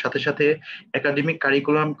ক্লাবিং করার সাথে সাথে, একাডেমিক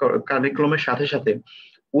কারিকুলামের সাথে সাথে,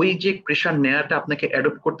 ওই যে প্রেশার নেওয়াটা আপনাকে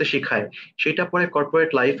অ্যাডপ্ট করতে শেখায়, সেটা পরে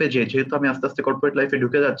কর্পোরেট লাইফে যেহেতু আমি আস্তে আস্তে কর্পোরেট লাইফে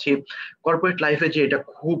ঢুকে যাচ্ছি, কর্পোরেট লাইফে যে এটা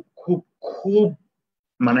খুব খুব খুব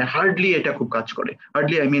মানে হার্ডলি এটা খুব কাজ করে,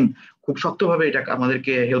 হার্ডলি আই মিন খুব শক্তভাবে এটা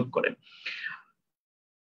আমাদেরকে হেল্প করে।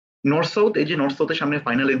 নর্থ সাউথ, এই যে নর্থ সাউথের সামনে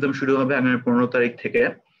ফাইনাল এক্সাম শুরু হবে আগামী 15 তারিখ থেকে।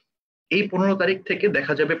 এই 15 তারিখ থেকে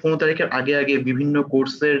দেখা যাবে 15 তারিখের আগে আগে বিভিন্ন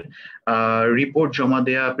কোর্সের রিপোর্ট জমা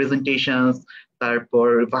দেয়া, প্রেজেন্টেশন, তারপর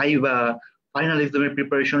ভাইভা, ফাইনাল এক্সামের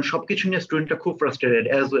প্রিপারেশন, সবকিছু নিয়ে স্টুডেন্টরা খুব ফ্রাস্ট্রেটেড,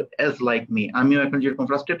 অ্যাজ লাইক মি। আমিও এখন যেরকম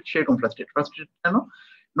ফ্রাস্ট্রেটেড সেরকম ফ্রাস্ট্রেটেড কেন?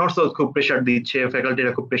 নর্থ সাউথ খুব প্রেশার দিচ্ছে,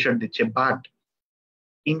 ফ্যাকাল্টিরা খুব প্রেশার দিচ্ছে, বাট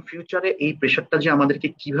ইন ফিউচারে এই প্রেশারটা যে আমাদেরকে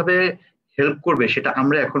কিভাবে হেল্প করবে সেটা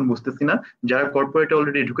আমরা এখন বুঝতেছি না। যারা কর্পোরেটে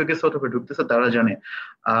অলরেডি ঢুকে গেছে অথবা ঢুকতেছে তারা জানে।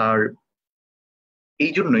 আর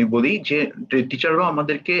এই জন্যই বলি যে টিচাররাও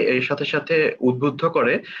আমাদেরকে এর সাথে সাথে উদ্বুদ্ধ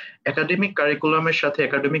করে একাডেমিক কারিকুলামের সাথে,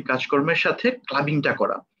 একাডেমিক কাজকর্মের সাথে ক্লাবিংটা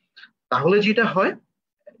করা। তাহলে যেটা হয়,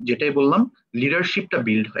 যেটাই বললাম, লিডারশিপটা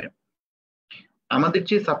বিল্ড হয়। আমাদের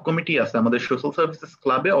যে সাব কমিটি আছে, আমাদের সোশ্যাল সার্ভিসেস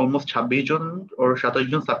ক্লাবে অলমোস্ট 26 জন ও 27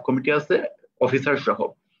 জন সাব কমিটি আছে, অফিসার সহ।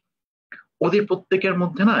 ওদের প্রত্যেকের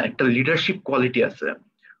মধ্যে না একটা লিডারশিপ কোয়ালিটি আছে।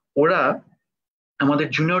 ওরা আমাদের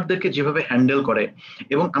জুনিয়রদেরকে যেভাবে হ্যান্ডেল করে,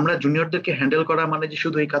 এবং আমরা জুনিয়রদেরকে হ্যান্ডেল করা মানে যে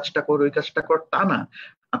শুধু এই কাজটা কর ওই কাজটা কর তা না।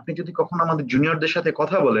 আপনি যদি কখনো আমাদের জুনিয়রদের সাথে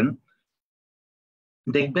কথা বলেন,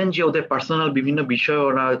 দেখবেন যে ওদের পার্সোনাল বিভিন্ন বিষয়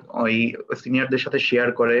ওরা ওই সিনিয়রদের সাথে শেয়ার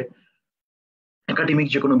করে, একাডেমিক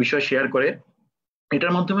যে কোনো বিষয় শেয়ার করে।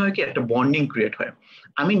 এটার মাধ্যমে কি একটা বন্ডিং ক্রিয়েট হয়।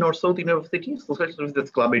 আমি north south university social services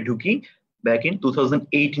ক্লাবে ঢুকি ব্যাক ইন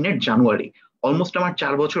 2018 জানুয়ারি। অলমোস্ট আমার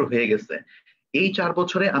 4 বছর হয়ে গেছে। এই 4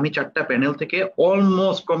 বছরে আমি 4টা প্যানেল থেকে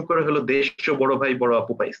অলমোস্ট কম করে হলো 150 বড় ভাই বড়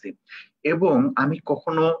আপু পাইছি। এবং আমি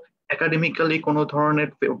কখনো একাডেমিক্যালি কোনো ধরনের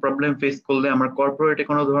প্রবলেম ফেস করলে, আমার কর্পোরেটে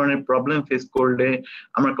কোনো ধরনের প্রবলেম ফেস করলে,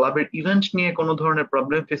 আমার ক্লাবের ইভেন্ট নিয়ে কোনো ধরনের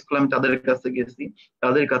প্রবলেম ফেস করলে আমি তাদের কাছে গেছি,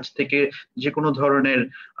 তাদের কাছ থেকে যে কোনো ধরনের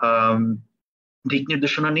দিক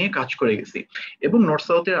নির্দেশনা নিয়ে কাজ করে গেছি। এবং নর্থ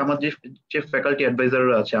সাউথের আমাদের যে ফ্যাকাল্টি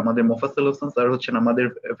অ্যাডভাইজাররা আছে, আমাদের মোফাজ্জল হোসেন স্যার হচ্ছেন আমাদের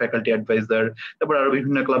ফ্যাকাল্টি অ্যাডভাইজার, তারপর আরো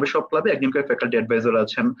বিভিন্ন ক্লাবে, সব ক্লাবে একজন করে ফ্যাকাল্টি অ্যাডভাইজার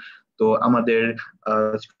আছেন। তো আমাদের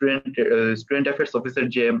স্টুডেন্ট অ্যাফেয়ার্স অফিসের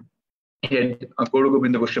যে হেড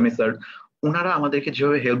গৌরগোবিন্দ গোস্বামী স্যার, ওনারা আমাদেরকে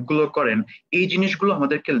যেভাবে হেল্প গুলো করেন, এই জিনিসগুলো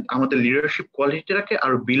আমাদেরকে আমাদের লিডারশিপ কোয়ালিটিটাকে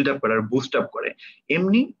আরো বিল্ড আপ করে, আর বুস্ট আপ করে।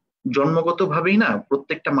 এমনি জন্মগত ভাবেই না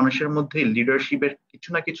প্রত্যেকটা মানুষের মধ্যে লিডারশিপের কিছু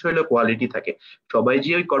না কিছু হলো কোয়ালিটি থাকে। সবাই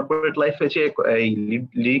যে ওই কর্পোরেট লাইফে যে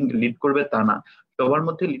লিড করবে তা না, সবার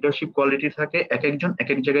মধ্যে লিডারশিপ কোয়ালিটি থাকে, এক একজন এক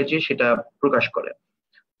এক জায়গায় যে সেটা প্রকাশ করে।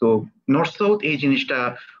 তো নর্থ সাউথ এই জিনিসটা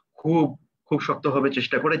খুব খুব শক্তভাবে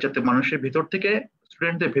চেষ্টা করে যাতে মানুষের ভেতর থেকে,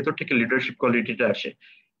 স্টুডেন্টদের ভেতর থেকে লিডারশিপ কোয়ালিটিটা আসে।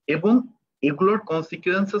 এবং এগুলোর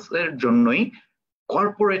কনসিকুয়েন্সেস এর জন্যই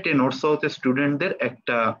কর্পোরেটে নর্থ সাউথের স্টুডেন্টদের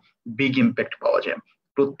একটা বিগ ইম্প্যাক্ট পাওয়া যায়।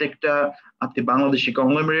 প্রত্যেকটা, আপনি বাংলাদেশি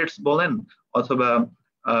কংগ্লোমারেটস বলেন অথবা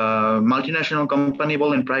মাল্টিন্যাশনাল কোম্পানি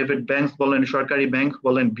বলেন, প্রাইভেট ব্যাংক বলেন, সরকারি ব্যাংক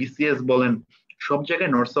বলেন, বিসিএস বলেন, সব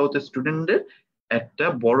জায়গায় নর্থ সাউথের স্টুডেন্টদের একটা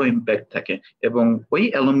বড় ইম্প্যাক্ট থাকে। এবং ওই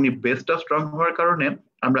অ্যালুমনি বেসটা স্ট্রং হওয়ার কারণে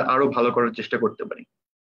আমরা আরো ভালো করার চেষ্টা করতে পারি।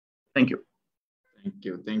 Thank you.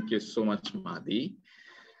 Thank you so much Mahdi.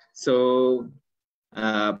 So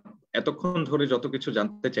এতক্ষণ ধরে যত কিছু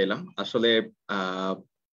জানতে চাইলাম, আসলে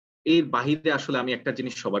এর বাহিরে আসলে আমি একটা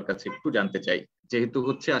জিনিস সবার কাছে একটু জানতে চাই, যেহেতু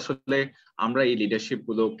হচ্ছে আসলে আমরা এই লিডারশিপ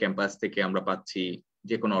গুলো ক্যাম্পাস থেকে আমরা পাচ্ছি,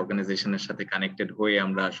 যে কোনো অর্গানাইজেশনের সাথে কানেক্টেড হয়ে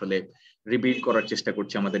আমরা আসলে রিবিল্ড করার চেষ্টা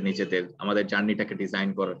করছি, আমাদের জার্নিটাকে ডিজাইন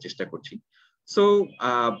করার চেষ্টা করছি। সো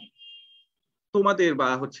তোমাদের বা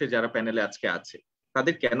হচ্ছে যারা প্যানেলে আজকে আছে,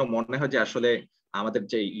 তাদের কেন মনে হয় যে আসলে আমাদের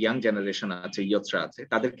যে ইয়াং জেনারেশন আছে, ইয়থরা আছে,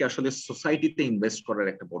 তাদেরকে আসলে সোসাইটিতে ইনভেস্ট করার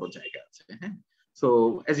একটা বড় জায়গা আছে? হ্যাঁ, so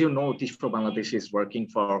as you know, Teach for Bangladesh is working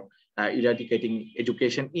for eradicating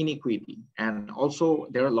education inequity, and also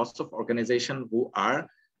there are lots of organizations who are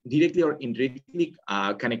directly or indirectly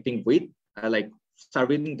connecting with like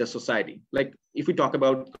serving the society. Like if we talk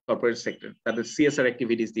about corporate sector, that the CSR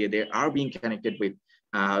activities they are being connected with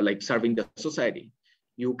like serving the society.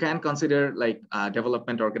 You can consider like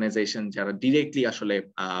development organization যারা directly আসলে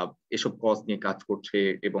এসব cause নিয়ে কাজ করছে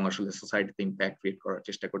এবং আসলে সোসাইটিতে impact create করার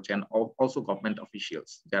চেষ্টা করছে, এন্ড অলসো গভর্নমেন্ট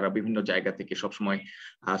অফিসিয়ালস যারা বিভিন্ন জায়গা থেকে সবসময়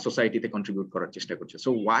সোসাইটিতে কন্ট্রিবিউট করার চেষ্টা করছে। So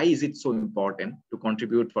Y is it so important to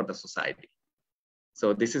contribute for the society? So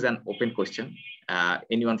this is an open question.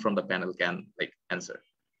 Anyone from the panel can like answer.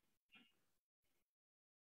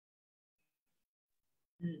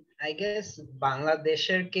 I guess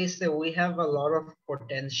Bangladesh's case we have a lot of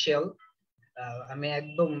potential. I mean,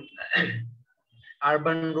 ekdom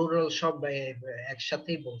urban rural সব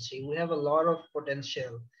একসাথেই বলছি, we have a lot of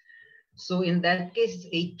potential. So in that case,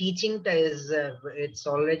 a teaching is it's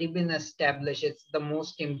already been established. It's the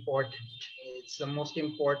most important. It's the most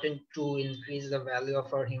important to increase the value of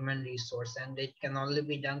our human resource, and it can only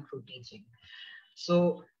be done through teaching. So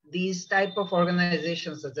these type of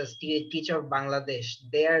organizations such as Teach for Bangladesh,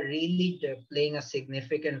 they are really playing a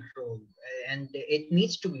significant role, and it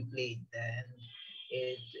needs to be played, and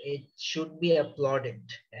it should be applauded.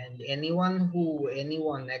 And anyone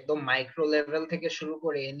ekdom micro level থেকে শুরু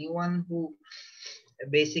করে anyone who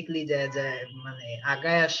basically মানে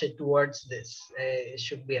আগায় আসে towards this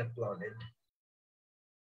should be applauded.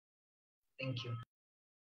 Thank you.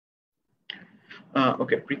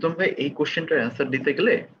 ওকে, প্রীতম ভাই, এই কোশ্চেনটার answer দিতে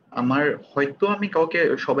গেলে আমি কাউকে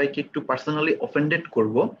সবাইকে একটু পার্সোনালি অফেন্ডেড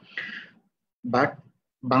করব, বাট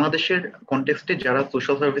বাংলাদেশের কনটেক্সটে যারা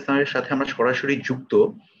সোশ্যাল সার্ভিসের সাথে আমরা সরাসরি যুক্ত,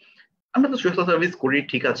 আমরা তো সোশ্যাল সার্ভিস করি,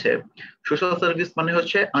 ঠিক আছে। সোশ্যাল সার্ভিস মানে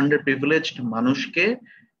হচ্ছে আন্ডার প্রিভিলেজড মানুষকে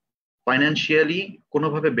ফাইন্যান্সিয়ালি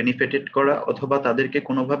কোনোভাবে বেনিফিটেড করা অথবা তাদেরকে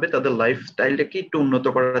কোনোভাবে তাদের লাইফস্টাইলটাকে একটু উন্নত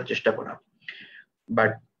করার চেষ্টা করা।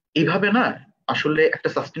 বাট এইভাবে না আসলে একটা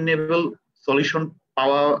সাস্টেনেবল সলিউশন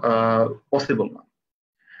পাওয়া পসিবল না।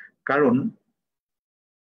 কারণ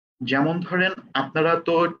যেমন ধরেন আপনারা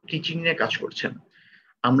তো টিচিং নিয়ে কাজ করছেন,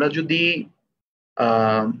 আমরা যদি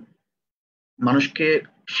মানুষকে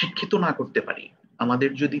শিক্ষিত না করতে পারি, আমাদের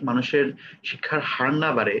যদি মানুষের শিক্ষার হার না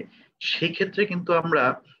বাড়ে, সেই ক্ষেত্রে কিন্তু আমরা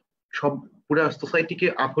সব পুরা সোসাইটিকে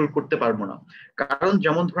আপহোল্ড করতে পারবো না। কারণ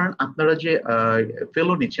যেমন ধরেন আপনারা যে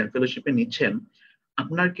ফেলোশিপে নিচ্ছেন,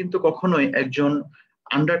 আপনার কিন্তু কখনোই একজন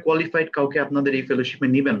আন্ডার কোয়ালিফাইড কাউকে আপনাদের এই ফেলোশিপে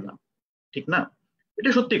নিবেন না, ঠিক না?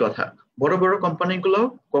 এটা সত্যি কথা। বড় বড় কোম্পানিগুলো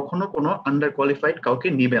কখনো কোনো আন্ডার কোয়ালিফাইড কাউকে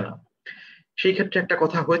নিবে না। সেই ক্ষেত্রে একটা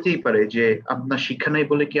কথা হইতেই পারে যে আপনার শিক্ষা নাই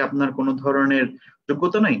বলে কি আপনার কোনো ধরনের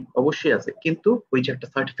যোগ্যতা নাই? অবশ্যই আছে, কিন্তু ওই যে একটা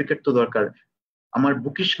সার্টিফিকেট তো দরকার, আমার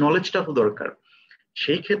বুকিশ নলেজটা তো দরকার।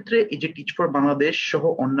 সেই ক্ষেত্রে এই যে টিচ ফর বাংলাদেশ সহ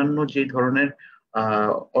অন্যান্য যে ধরনের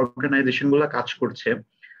অর্গানাইজেশন গুলা কাজ করছে,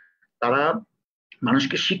 তারা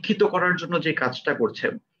মানুষকে শিক্ষিত করার জন্য যে কাজটা করছে,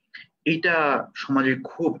 এইটা সমাজে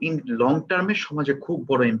খুব ইন লং টার্মে সমাজে খুব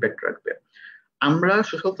বড় ইম্প্যাক্ট রাখবে। আমরা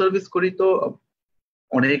সোশ্যাল সার্ভিস করি তো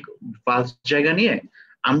অনেক ভাস্ট জায়গা নিয়ে,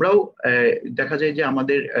 আমরাও দেখা যায় যে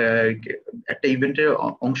আমাদের একটা ইভেন্টের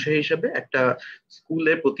অংশ হিসেবে একটা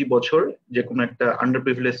স্কুলে প্রতি বছর যে কোনো একটা আন্ডার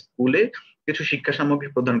প্রিভিলেজ স্কুলে কিছু শিক্ষা সামগ্রী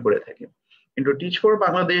প্রদান করে থাকে। কিন্তু টিচ ফর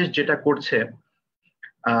বাংলাদেশ যেটা করছে,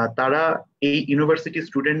 তারা এই ইউনিভার্সিটি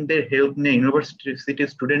স্টুডেন্টদের হেল্প নিয়ে ইউনিভার্সিটি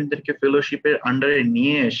স্টুডেন্টদেরকে ফেলোশিপের আন্ডারে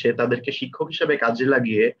নিয়ে এসে তাদেরকে শিক্ষক হিসেবে কাজে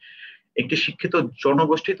লাগিয়ে একটি শিক্ষিত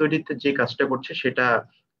জনগোষ্ঠী তৈরিতে যে কাজটা করছে, সেটা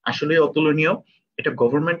আসলে অতুলনীয়। এটা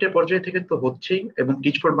গভর্নমেন্টের পর্যায়ে থেকে তো হচ্ছেই, এবং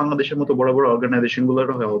টিচ ফর বাংলাদেশের মতো বড় বড় অর্গানাইজেশন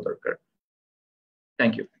গুলোরও হওয়া দরকার।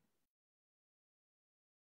 Thank you.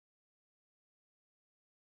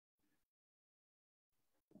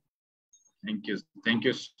 Thank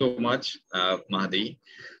you so much, Mahdi.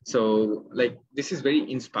 So like this is very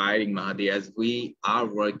inspiring, Mahdi, as we are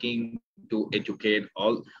working to educate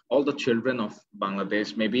all the children of Bangladesh.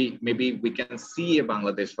 Maybe we can see a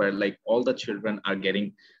Bangladesh where like all the children are getting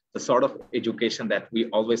the sort of education that we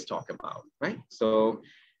always talk about, right? So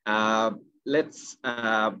let's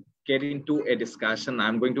get into a discussion.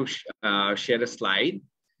 I'm going to share a slide.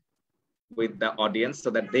 with the audience so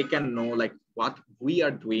that they can know like what we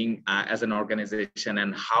are doing as an organization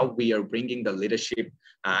and how we are bringing the leadership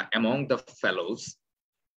among the fellows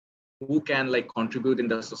who can like contribute in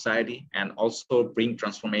the society and also bring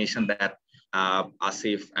transformation that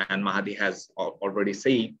Asif and Mahdi has already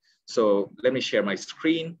said. So let me share my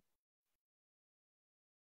screen.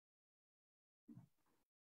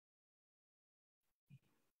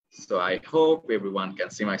 So I hope everyone can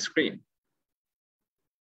see my screen.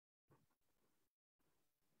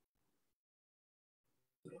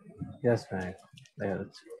 Yes, right.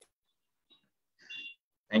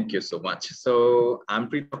 Thank you so much. So I'm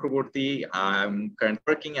Preet Chakraborty. I'm currently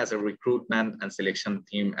working as a recruitment and selection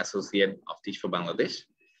team associate of Teach for Bangladesh.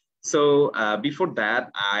 So before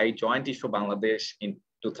that, I joined Teach for Bangladesh in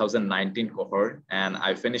 2019 cohort, and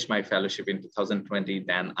I finished my fellowship in 2020.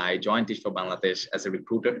 Then I joined Teach for Bangladesh as a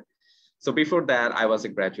recruiter. So before that, I was a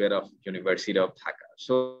graduate of University of Dhaka.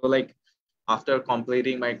 So like after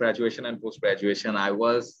completing my graduation and post-graduation, I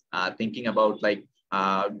was thinking about like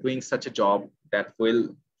doing such a job that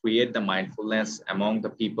will create the mindfulness among the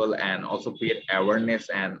people and also create awareness,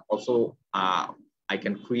 and also I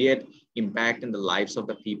can create impact in the lives of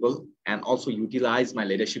the people and also utilize my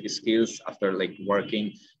leadership skills after like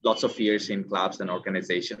working lots of years in clubs and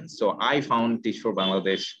organizations. So I found Teach for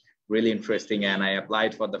Bangladesh really interesting, and I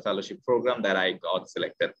applied for the fellowship program that I got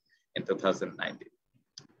selected in 2019.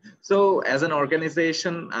 So as an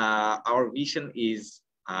organization, our vision is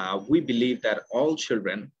we believe that all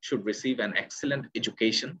children should receive an excellent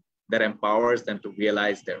education that empowers them to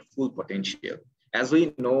realize their full potential. As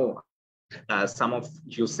we know, some of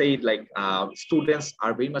you said like students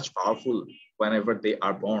are very much powerful whenever they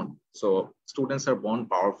are born. So students are born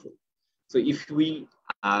powerful. So if we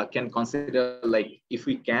can consider like if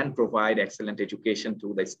we can provide excellent education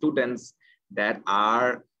to the students that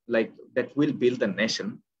are like that will build the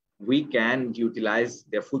nation, we can utilize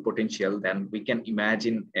their full potential, then we can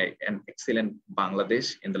imagine an excellent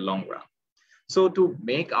Bangladesh in the long run. So to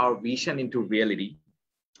make our vision into reality,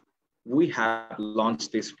 we have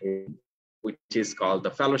launched this program, which is called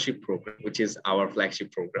the Fellowship Program, which is our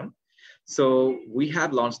flagship program. So we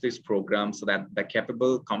have launched this program so that the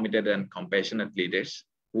capable, committed, and compassionate leaders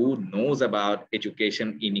who knows about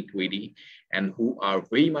education inequity and who are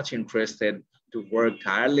very much interested to work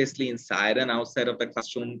tirelessly inside and outside of the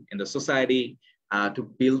classroom in the society to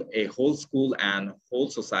build a whole school and whole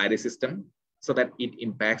society system so that it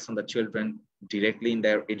impacts on the children directly in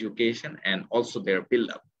their education and also their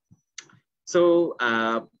build-up. So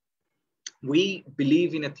we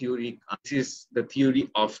believe in a theory, this is the theory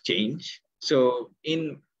of change. So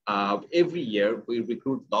in every year, we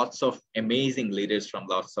recruit lots of amazing leaders from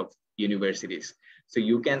lots of universities. So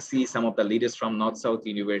you can see some of the leaders from North-South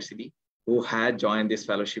University who had joined this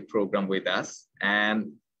fellowship program with us.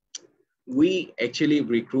 And we actually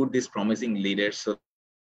recruit these promising leaders so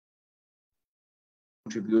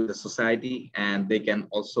contribute to the society, and they can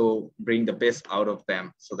also bring the best out of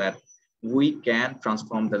them so that we can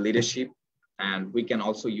transform the leadership and we can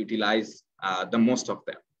also utilize the most of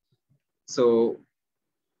them. So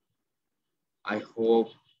I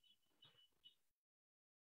hope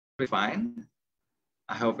it's fine.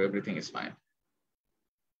 I hope everything is fine.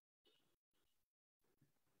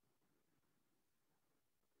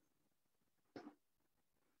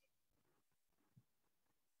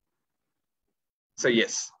 So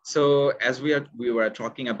yes, so as we were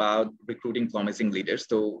talking about recruiting promising leaders,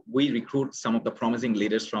 so we recruit some of the promising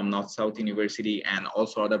leaders from North-South University and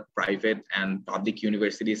also other private and public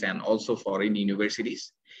universities and also foreign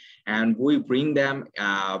universities. And we bring them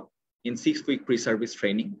in 6-week pre-service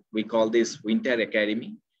training. We call this Winter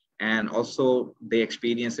Academy. And also they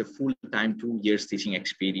experience a full-time 2 years teaching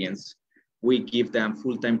experience. We give them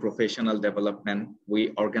full-time professional development. We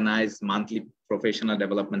organize monthly professional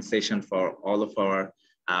development session for all of our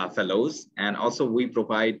fellows. And also we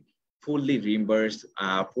provide fully reimbursed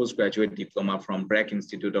postgraduate diploma from BRAC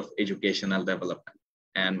Institute of Educational Development.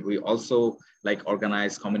 And we also like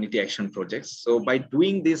organize community action projects. So by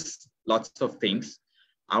doing this lots of things,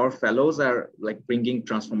 our fellows are like bringing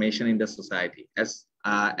transformation in the society.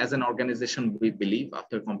 As an organization, we believe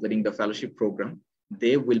after completing the fellowship program,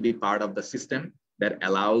 they will be part of the system that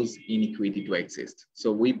allows inequity to exist.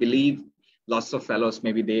 So we believe lots of fellows,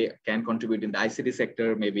 maybe they can contribute in the ICT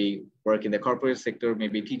sector, maybe work in the corporate sector,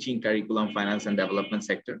 maybe teaching curriculum, finance and development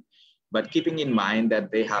sector, but keeping in mind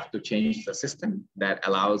that they have to change the system that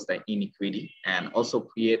allows the inequity and also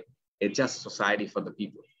create a just society for the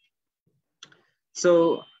people.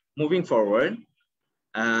 So moving forward,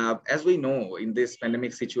 as we know, in this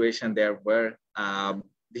pandemic situation, there were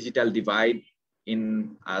digital divide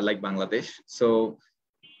in like Bangladesh. So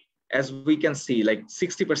as we can see, like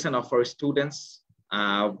 60% of our students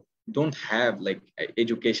don't have like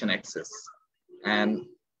education access. And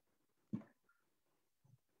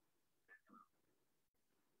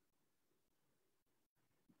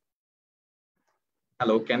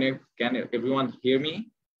hello, can everyone hear me?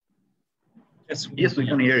 Yes, we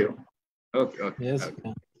can hear you. Okay. Yes.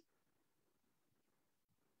 Okay.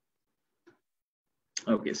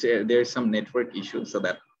 Okay, so there's some network issue, so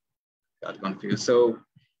that got confused. So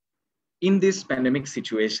in this pandemic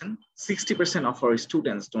situation, 60% of our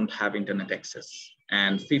students don't have internet access,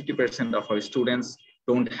 and 50% of our students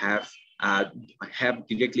don't have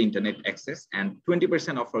directly internet access, and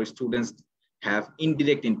 20% of our students have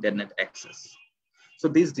indirect internet access. So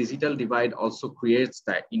this digital divide also creates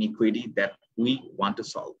the inequity that we want to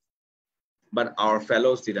solve. But our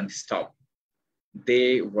fellows didn't stop.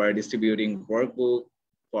 They were distributing workbook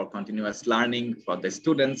for continuous learning for the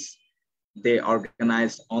students. They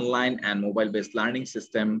organized online and mobile-based learning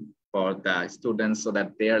system for the students so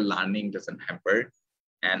that their learning doesn't hamper.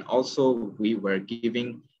 And also we were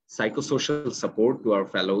giving psychosocial support to our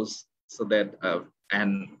fellows so that,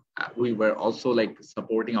 we were also like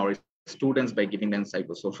supporting our students by giving them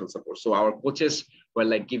psychosocial support. So our coaches were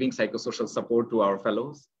like giving psychosocial support to our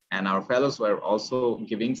fellows, and our fellows were also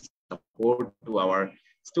giving support to our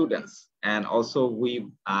students. And also we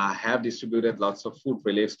have distributed lots of food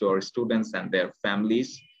reliefs to our students and their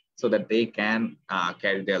families so that they can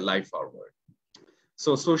carry their life forward.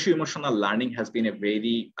 So socio-emotional learning has been a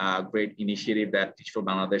very great initiative that Teach for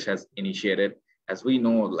Bangladesh has initiated. As we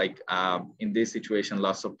know, like in this situation,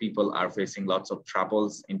 lots of people are facing lots of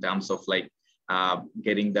troubles in terms of like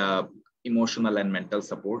getting the emotional and mental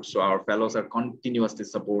support. So our fellows are continuously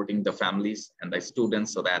supporting the families and the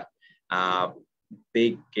students so that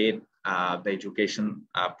they get the education,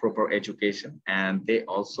 proper education, and they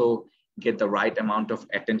also get the right amount of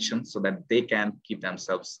attention so that they can keep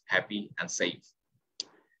themselves happy and safe.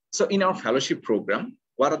 So in our fellowship program,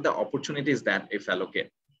 what are the opportunities that a fellow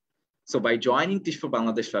get? So by joining Teach for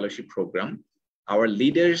Bangladesh Fellowship Program, our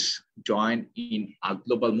leaders join in a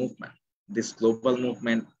global movement. This global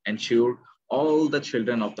movement ensures all the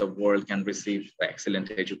children of the world can receive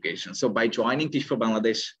excellent education. So by joining Teach for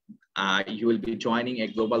Bangladesh, you will be joining a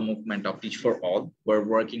global movement of Teach for All. We're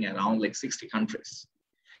working around like 60 countries.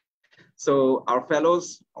 So our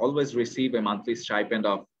fellows always receive a monthly stipend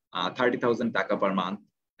of 30,000 taka per month,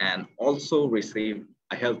 and also receive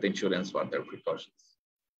a health insurance for their precautions.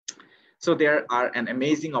 So there are an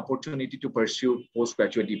amazing opportunity to pursue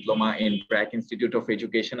postgraduate diploma in Prague Institute of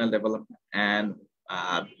Educational Development, and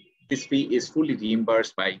this fee is fully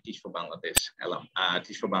reimbursed by Teach for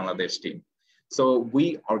Bangladesh team. So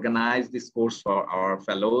we organize this course for our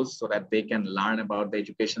fellows so that they can learn about the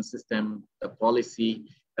education system, the policy,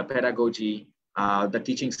 the pedagogy, the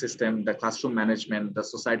teaching system, the classroom management, the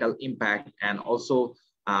societal impact, and also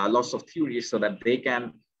lots of theories so that they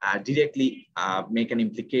can directly make an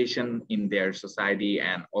implication in their society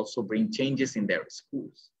and also bring changes in their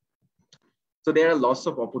schools. So there are lots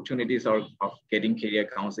of opportunities of getting career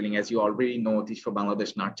counseling. As you already know, Teach for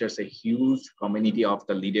Bangladesh nurtures a huge community of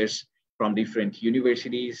the leaders from different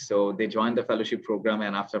universities. So they join the fellowship program,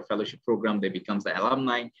 and after fellowship program, they become the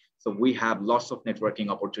alumni. So we have lots of networking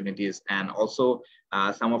opportunities. And also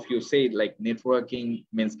some of you say like networking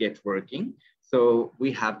means get working. So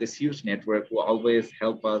we have this huge network who always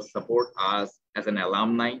help us, support us as an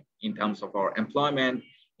alumni in terms of our employment,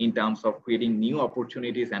 in terms of creating new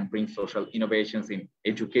opportunities and bring social innovations in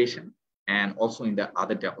education and also in the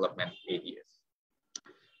other development areas.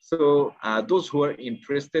 So those who are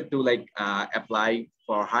interested to like apply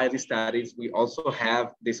for higher studies, we also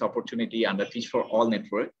have this opportunity under Teach for All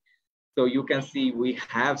network. So you can see we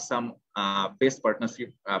have some best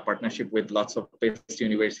partnership with lots of best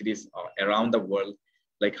universities around the world,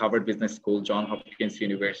 like Harvard Business School, Johns Hopkins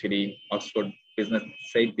University, Oxford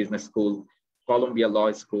State Business School, Columbia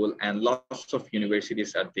Law School, and lots of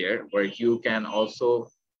universities are there where you can also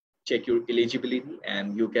check your eligibility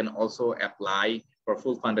and you can also apply for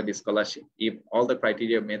full funded scholarship. If all the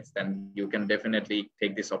criteria meets, then you can definitely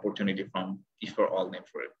take this opportunity from Teach for All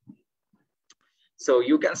network. So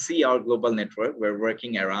you can see our global network. We're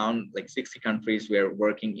working around like 60 countries. We're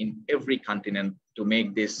working in every continent to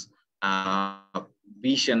make this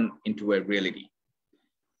vision into a reality.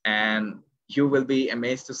 And you will be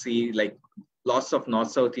amazed to see like lots of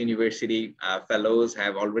North-South University fellows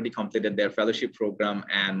have already completed their fellowship program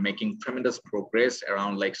and making tremendous progress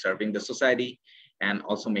around like serving the society. and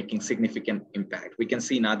also making significant impact. We can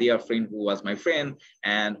see Nadia, a friend who was my friend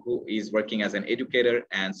and who is working as an educator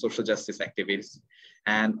and social justice activist.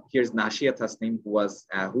 And here's Nashia Tasnim,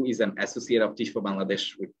 who is an associate of Teach for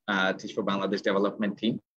Bangladesh with Teach for Bangladesh development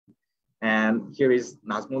team. And here is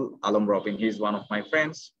Nazmul Alam Robin. He's one of my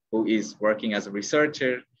friends who is working as a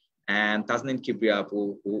researcher, and Tasnin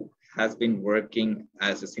Kibriapu, who has been working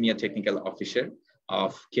as a senior technical officer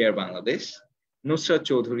of CARE Bangladesh. Nusra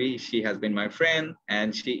Chaudhuri, she has been my friend,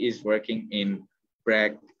 and she is working in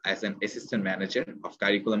BRAC as an assistant manager of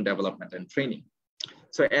curriculum development and training.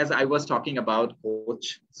 So as I was talking about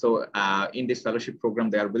coach, so in this fellowship program,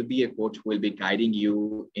 there will be a coach who will be guiding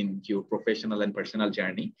you in your professional and personal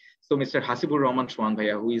journey. So Mr. Hasibur Rahman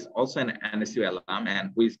Shwanbhaya, who is also an NSU alum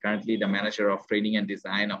and who is currently the manager of training and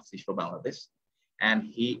design of Teach for Bangladesh. And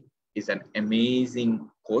he is an amazing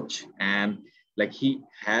coach, and like he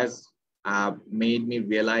has made me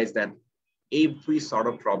realize that every sort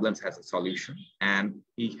of problems has a solution, and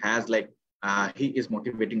he has he is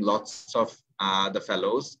motivating lots of the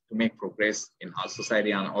fellows to make progress in our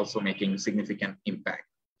society and also making significant impact.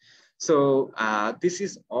 So this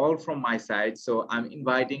is all from my side. So I'm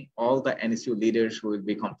inviting all the NSU leaders who will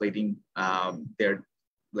be completing their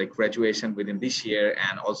graduation within this year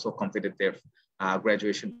and also completed their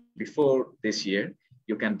graduation before this year.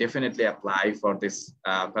 You can definitely apply for this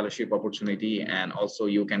fellowship opportunity, and also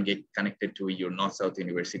you can get connected to your North-South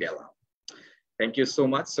University alum. Thank you so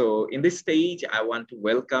much. So in this stage, I want to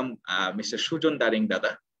welcome Mr. Sujon Daring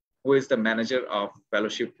Dada, who is the manager of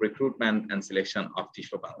fellowship recruitment and selection of Teach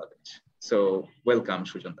for Bangladesh. So welcome,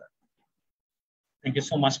 Sujon Dada. Thank you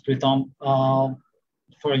so much, Pritam,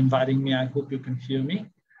 for inviting me. I hope you can hear me.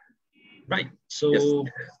 Right. So,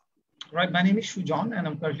 yes. Right. My name is Sujon, and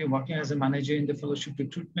I'm currently working as a manager in the fellowship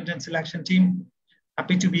recruitment and selection team.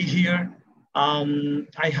 Happy to be here.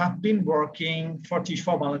 I have been working for Teach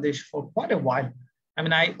for Bangladesh for quite a while. I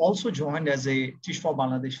mean, I also joined as a Teach for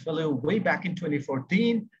Bangladesh fellow way back in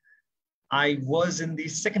 2014. I was in the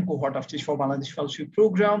second cohort of Teach for Bangladesh fellowship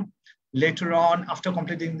program. Later on, after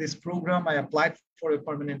completing this program, I applied for a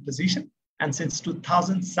permanent position. And since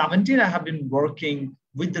 2017, I have been working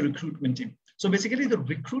with the recruitment team. So basically, the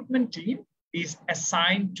recruitment team is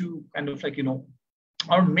assigned to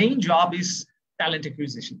our main job is talent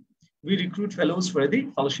acquisition. We recruit fellows for the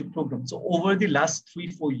fellowship program. So over the last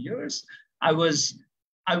 3-4 years, I was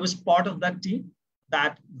part of that team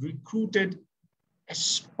that recruited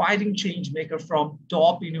aspiring change maker from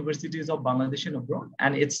top universities of Bangladesh and abroad.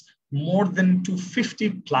 And it's more than 250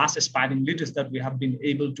 plus aspiring leaders that we have been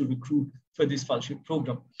able to recruit for this fellowship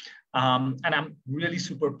program. And I'm really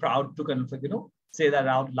super proud to say that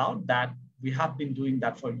out loud, that we have been doing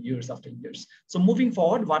that for years after years. So moving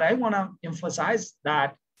forward, what I want to emphasize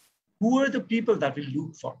that who are the people that we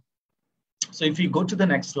look for? So if we go to the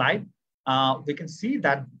next slide, we can see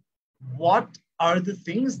that what are the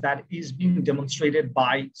things that is being demonstrated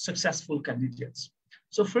by successful candidates.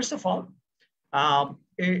 So first of all,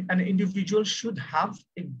 an individual should have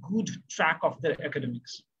a good track of their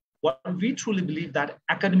academics. What we truly believe that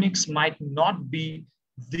academics might not be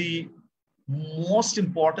the most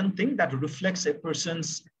important thing that reflects a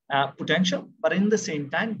person's potential, but in the same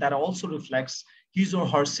time, that also reflects his or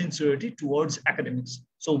her sincerity towards academics.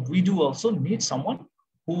 So we do also need someone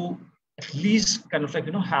who at least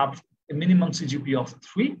have a minimum CGPA of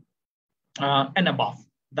 3 and above.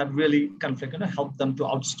 That really help them to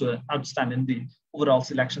outstand in the overall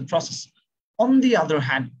selection process. On the other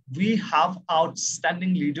hand, we have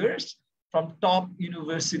outstanding leaders from top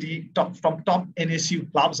university, from top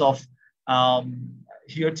NSU clubs of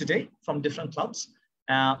here today, from different clubs.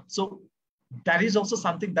 So that is also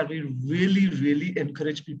something that we really, really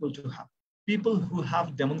encourage people to have. People who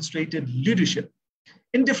have demonstrated leadership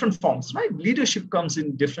in different forms, right? Leadership comes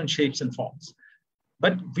in different shapes and forms.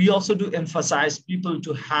 But we also do emphasize people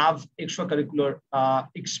to have extracurricular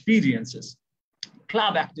experiences,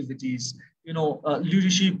 club activities,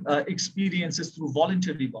 leadership experiences through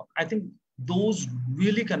voluntary work. I think those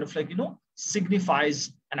really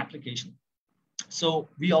signifies an application. So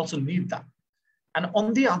we also need that. And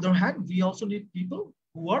on the other hand, we also need people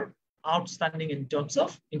who are outstanding in terms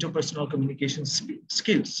of interpersonal communication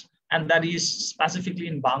skills. And that is specifically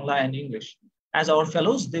in Bangla and English. As our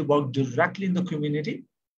fellows, they work directly in the community.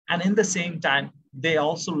 And in the same time, they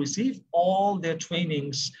also receive all their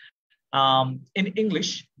trainings in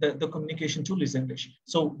English. The communication tool is English.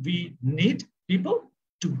 So we need people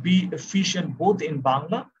to be efficient both in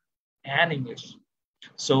Bangla and English.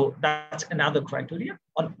 So that's another criteria.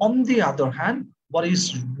 And on the other hand, what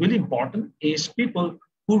is really important is people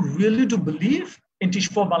who really do believe in Teach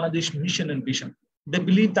for Bangladesh mission and vision. They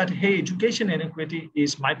believe that, hey, education inequity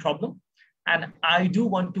is my problem, and I do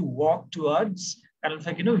want to work towards kind of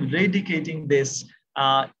like, eradicating this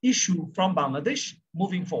issue from Bangladesh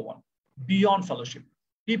moving forward beyond fellowship.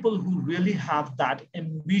 People who really have that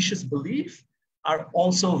ambitious belief are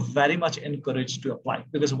also very much encouraged to apply,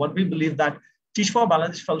 because what we believe that Teach for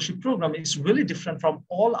Bangladesh Fellowship Program is really different from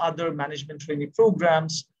all other management training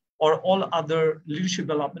programs or all other leadership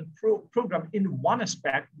development program in one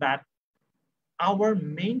aspect, that our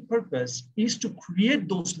main purpose is to create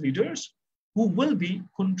those leaders who will be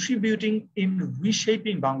contributing in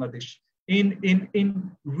reshaping Bangladesh,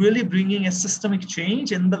 in really bringing a systemic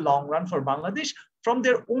change in the long run for Bangladesh from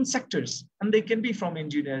their own sectors. And they can be from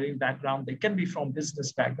engineering background, they can be from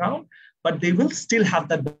business background, but they will still have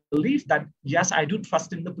that belief that, yes, I do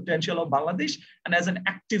trust in the potential of Bangladesh. And as an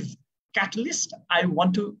active catalyst, I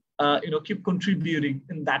want to keep contributing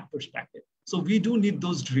in that perspective. So we do need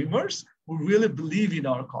those dreamers who really believe in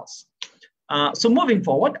our cause. So moving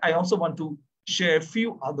forward, I also want to share a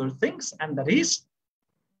few other things, and that is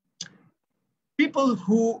people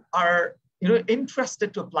who are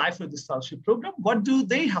interested to apply for this fellowship program, what do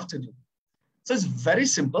they have to do? So it's very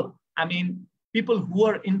simple. I mean, people who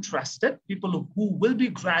are interested, people who will be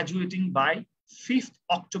graduating by 5th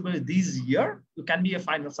October this year, you can be a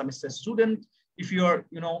final semester student. If you're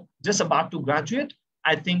just about to graduate,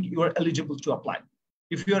 I think you are eligible to apply.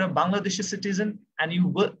 If you're a Bangladeshi citizen and you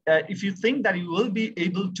will, if you think that you will be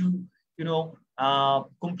able to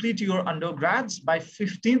complete your undergrads by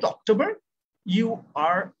 15th October, you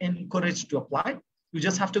are encouraged to apply. You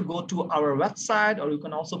just have to go to our website, or you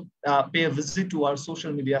can also pay a visit to our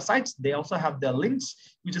social media sites. They also have their links.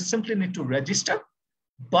 You just simply need to register.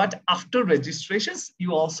 But after registrations,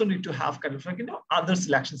 you also need to have kind of like, other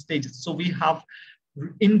selection stages. So we have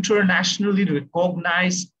internationally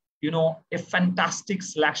recognized, a fantastic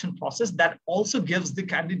selection process that also gives the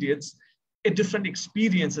candidates a different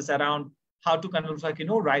experiences around how to kind of like,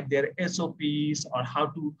 write their SOPs, or how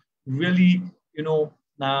to really,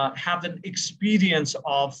 have an experience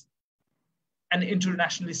of an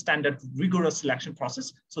internationally standard rigorous selection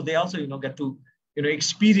process. So they also, get to,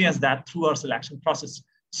 experience that through our selection process.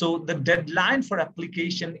 So the deadline for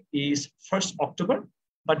application is 1st October,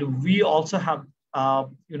 but we also have,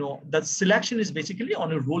 the selection is basically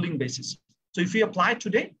on a rolling basis. So if you apply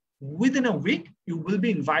today, within a week, you will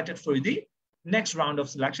be invited for the next round of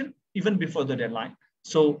selection, even before the deadline.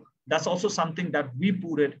 So that's also something that we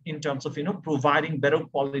put it in terms of, providing better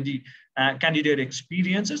quality candidate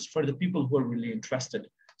experiences for the people who are really interested.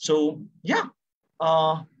 So yeah,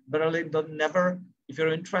 better late than never. If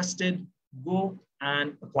you're interested, go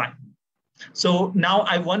and apply. So now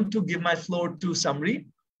I want to give my floor to Samri,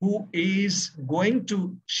 who is going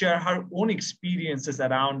to share her own experiences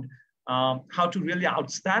around how to really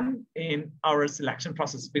outstand in our selection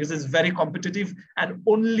process, because it's very competitive and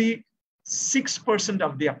only 6%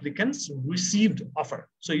 of the applicants received offer.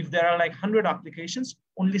 So if there are like 100 applications,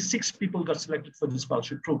 only 6 people got selected for this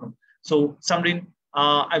fellowship program. So Samrin,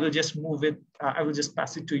 I will just move it. I will just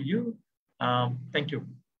pass it to you. Thank you.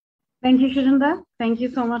 Thank you, Shujanda. Thank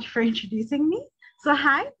you so much for introducing me. So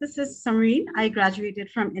hi, this is Samreen. I graduated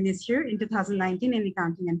from NSU in 2019 in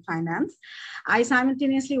accounting and finance. I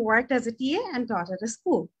simultaneously worked as a TA and taught at a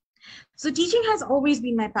school. So teaching has always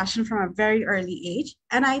been my passion from a very early age.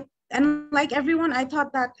 And like everyone, I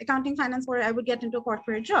thought that accounting, finance, or I would get into a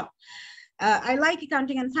corporate job. I like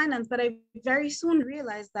accounting and finance, but I very soon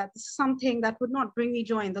realized that this is something that would not bring me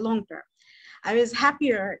joy in the long term. I was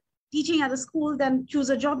happier teaching at a school than choose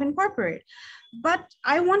a job in corporate. But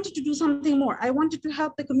I wanted to do something more. I wanted to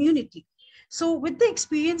help the community. So with the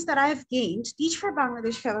experience that I've gained, Teach for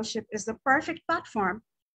Bangladesh Fellowship is the perfect platform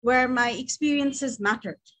where my experiences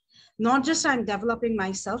mattered. Not just I'm developing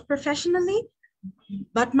myself professionally,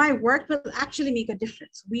 but my work will actually make a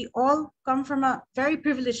difference. We all come from a very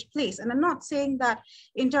privileged place. And I'm not saying that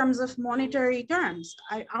in terms of monetary terms.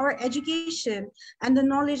 Our education and the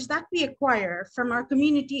knowledge that we acquire from our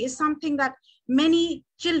community is something that many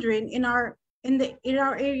children in our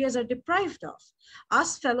areas are deprived of.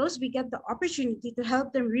 Us fellows, we get the opportunity to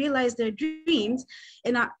help them realize their dreams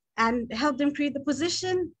and help them create the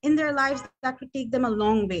position in their lives that would take them a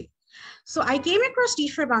long way. So I came across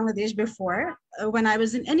Teach for Bangladesh before when I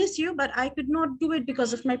was in NSU, but I could not do it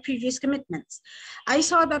because of my previous commitments. I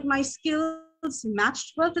saw that my skills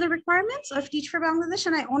matched well to the requirements of Teach for Bangladesh,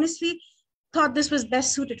 and I honestly thought this was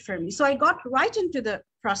best suited for me. So I got right into the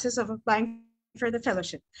process of applying for the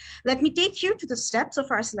fellowship. Let me take you to the steps of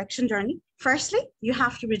our selection journey. Firstly, you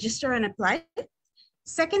have to register and apply.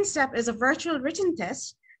 Second step is a virtual written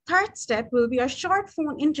test. Third step will be a short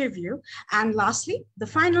phone interview. And lastly, the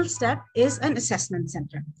final step is an assessment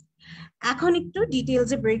center. এখন একটু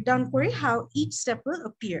details breakdown করে how each step will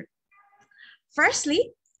appear. Firstly,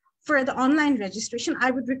 for the online registration, I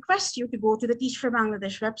would request you to go to the Teach for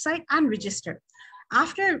Bangladesh website and register.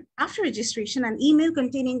 After registration, an email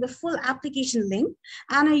containing the full application link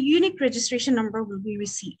and a unique registration number will be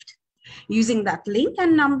received. Using that link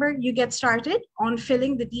and number, you get started on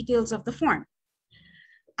filling the details of the form.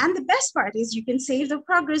 And the best part is you can save the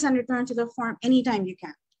progress and return to the form anytime you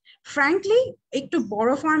can. Frankly, ekটু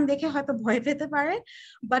বড় form দেখে হয়তো ভয় পেতে পারে,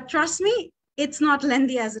 but trust me, it's not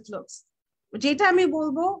lengthy as it looks. যেটা আমি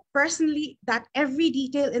বলবো personally that every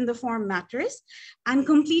detail in the form matters, and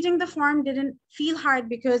completing the form didn't feel hard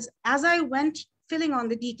because as I went filling on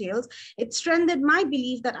the details, it strengthened my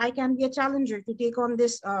belief that I can be a challenger to take on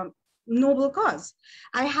this noble cause.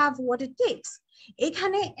 I have what it takes.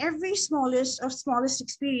 এখানে every smallest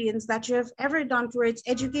experience that you have ever done towards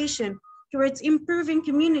education, towards improving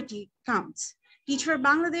community counts. Teach for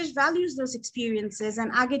Bangladesh values those experiences, and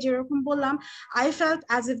age jerokom bollam, I felt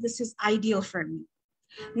as if this is ideal for me.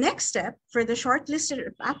 Next step for the shortlisted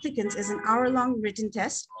applicants is an hour-long written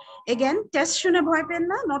test. Again, test shune bhoy pen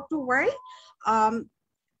na, not to worry.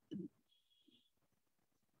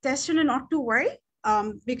 Test shune not to worry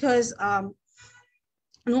because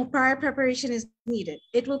no prior preparation is needed.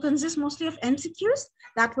 It will consist mostly of MCQs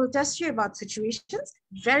that will test you about situations,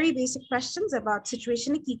 very basic questions about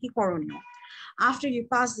situation ki ki koroniyo. After you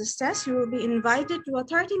pass this test, you will be invited to a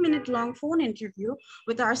 30-minute long phone interview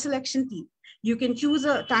with our selection team. You can choose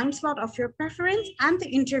a time slot of your preference, and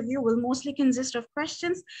the interview will mostly consist of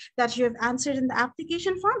questions that you have answered in the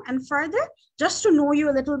application form. And further, just to know you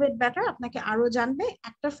a little bit better, আপনাকে আরো জানবে,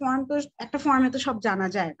 একটা form তো সব জানা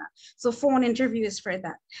যায় না. So phone interview is for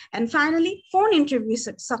that. And finally, phone interview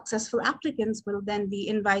successful applicants will then be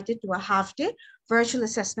invited to a half-day virtual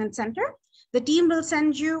assessment center. The team will send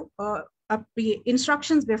you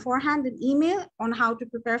instructions beforehand in email on how to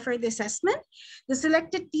prepare for the assessment. The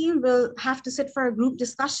selected team will have to sit for a group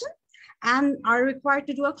discussion and are required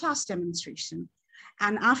to do a class demonstration.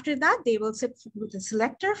 And after that, they will sit with the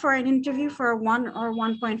selector for an interview for 1 or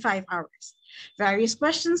 1.5 hours. Various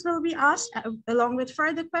questions will be asked along with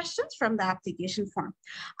further questions from the application form.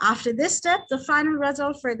 After this step, the final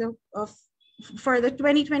result for the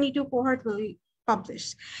 2022 cohort will be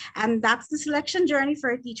published. And that's the selection journey for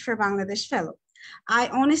a Teach for Bangladesh fellow. I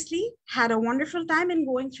honestly had a wonderful time in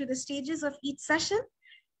going through the stages of each session.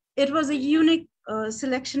 It was a unique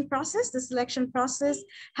selection process. The selection process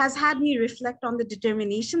has had me reflect on the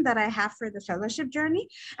determination that I have for the fellowship journey.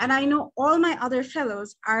 And I know all my other fellows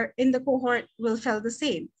are in the cohort will feel the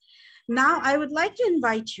same. Now, I would like to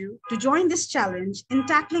invite you to join this challenge in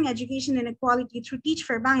tackling education inequality through Teach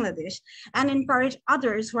for Bangladesh, and encourage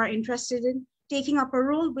others who are interested in taking up a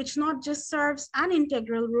role which not just serves an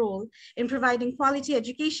integral role in providing quality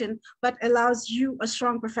education, but allows you a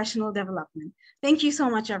strong professional development. Thank you so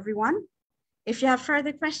much, everyone. If you have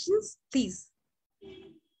further questions, please.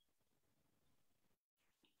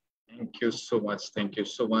 Thank you so much. Thank you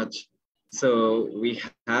so much. So we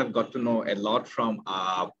have got to know a lot from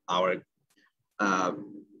our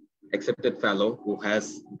accepted fellow who has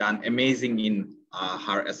done amazing in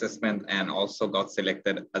her assessment and also got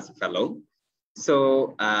selected as a fellow. So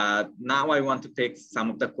now I want to take some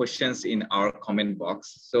of the questions in our comment box.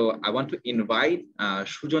 So I want to invite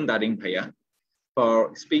Sujon Daring Bhaiya for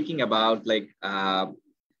speaking about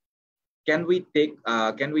can we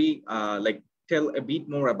tell a bit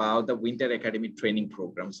more about the Winter Academy training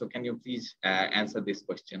program? So can you please answer this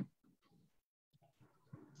question?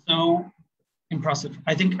 So impressive.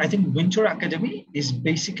 I think Winter Academy is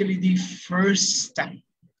basically the first step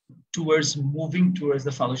towards moving towards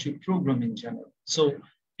the fellowship program in general. So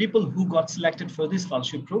people who got selected for this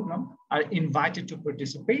fellowship program are invited to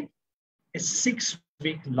participate a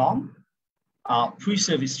 6-week long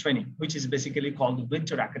pre-service training, which is basically called the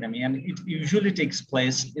Winter Academy. And it usually takes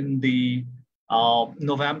place in the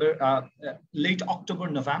late October,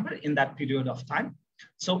 November, in that period of time.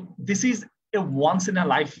 So this is a once in a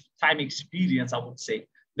lifetime experience, I would say,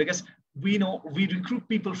 because we know we recruit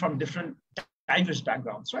people from different diverse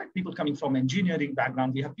backgrounds, right? People coming from engineering background,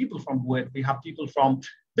 we have people from WIT, we have people from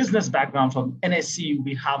business background, from NSU,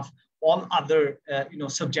 we have all other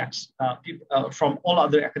subjects, from all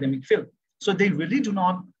other academic field. So they really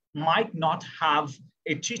might not have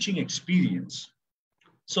a teaching experience.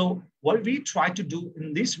 So what we try to do in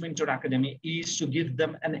this Winter Academy is to give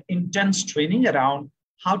them an intense training around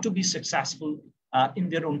how to be successful in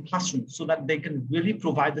their own classroom, so that they can really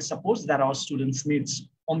provide the supports that our students need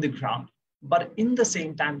on the ground. But in the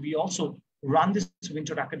same time, we also run this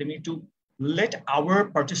Winter Academy to let our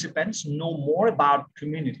participants know more about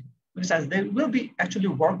community, because as they will be actually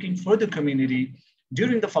working for the community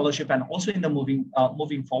during the fellowship and also in the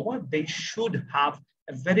moving forward, they should have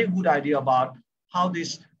a very good idea about how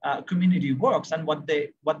this community works and what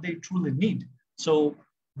they truly need. So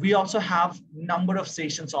we also have number of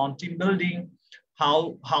sessions on team building,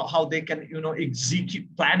 how they can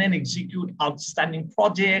plan and execute outstanding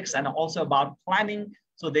projects, and also about planning.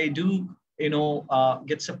 So they do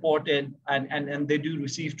get supported, and they do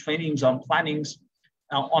receive trainings on plannings,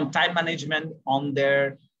 on time management, on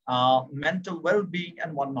their mental well-being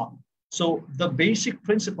and whatnot. So the basic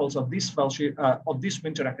principles of this fellowship, of this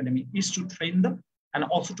Winter Academy, is to train them and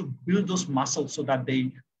also to build those muscles so that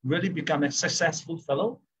they really become a successful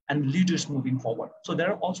fellow and leaders moving forward. So there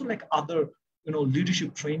are also like other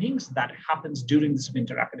leadership trainings that happens during this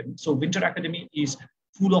Winter Academy. So Winter Academy is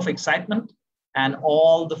full of excitement, and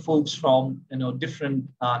all the folks from different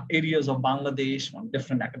areas of Bangladesh, from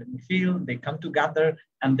different academic field, they come together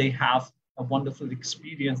and they have a wonderful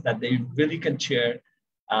experience that they really can share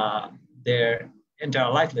their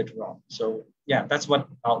entire life later on. So yeah, that's what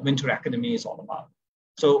Winter Academy is all about.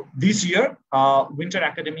 So this year, Winter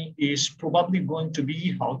Academy is probably going to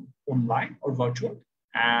be held online or virtual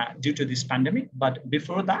due to this pandemic. But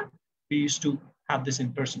before that, we used to have this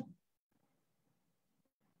in person.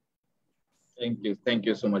 Thank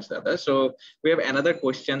you so much, Dada. So we have another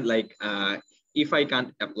question, like if I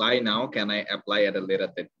can't apply now, can I apply at a later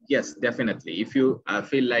date? Yes, definitely. If you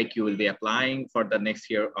feel like you will be applying for the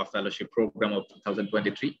next year of fellowship program of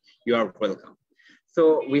 2023, you are welcome.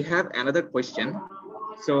 So we have another question.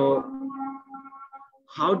 So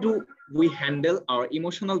how do we handle our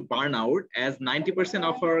emotional burnout, as 90%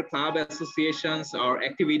 of our club associations or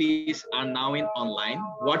activities are now in online?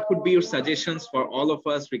 What could be your suggestions for all of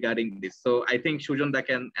us regarding this? So I think Sujanda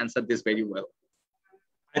can answer this very well.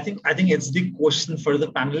 I think it's the question for the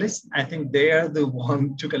panelists. I think they are the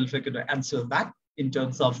one to answer that in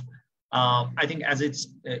terms of, I think as it's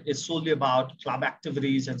solely about club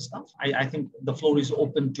activities and stuff, I think the floor is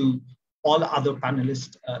open to all other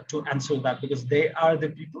panelists to answer that, because they are the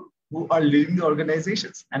people who are leading the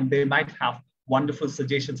organizations, and they might have wonderful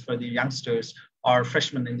suggestions for the youngsters or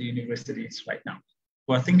freshmen in the universities right now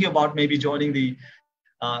who are thinking about maybe joining the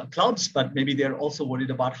clubs, but maybe they're also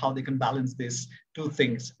worried about how they can balance these two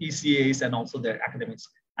things, ECAs and also their academics.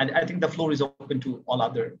 And I think the floor is open to all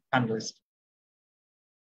other panelists.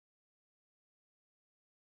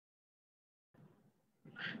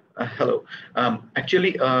 Hello.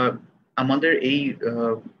 Actually, আমাদের এই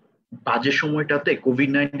বাজে সময়টাতে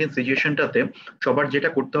COVID-19 সিচুয়েশনটাতে সবার যেটা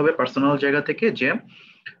করতে হবে personal জায়গা থেকে, যে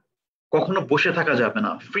কখনো বসে থাকা যাবে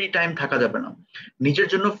না, ফ্রি টাইম থাকা যাবে না। নিজের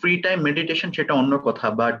জন্য ফ্রি টাইম মেডিটেশন সেটা অন্য কথা,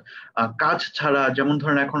 বাট কাজ ছাড়া, যেমন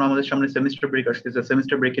ধরেন এখন আমাদের সামনে সেমিস্টার ব্রেক আসতেছে,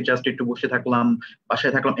 সেমিস্টার ব্রেকে জাস্ট একটু বসে থাকলাম,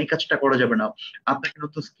 বাসায় থাকলাম, এই কাজটা করা যাবে না। আপনাকে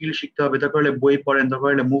নতুন স্কিল শিখতে হবে। দরকার হলে বই পড়েন, দরকার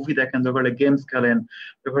হলে মুভি দেখেন, দরকার হলে গেমস খেলেন,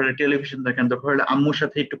 দরকার হলে টেলিভিশন দেখেন, দরকার হলে আম্মুর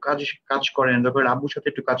সাথে একটু কাজ করেন, দরকার হলে আব্বুর সাথে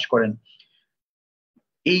একটু কাজ করেন।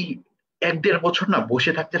 এই 1-1.5 বছর না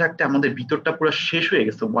বসে থাকতে থাকতে আমাদের ভিতরটা পুরো শেষ হয়ে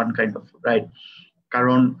গেছে, ওয়ান কাইন্ড অফ, রাইট?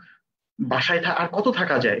 কারণ বাসায় আর কত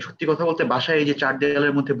থাকা যায়? সত্যি কথা বলতে বাসায় এই যে 4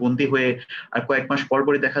 দেয়ালের মধ্যে বন্দী হয়ে আর কয়েক মাস পর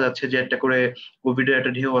পরই দেখা যাচ্ছে যে একটা করে কোভিডের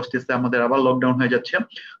একটা ঢেউ আসতেছে, আমাদের আবার লকডাউন হয়ে যাচ্ছে।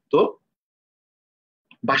 তো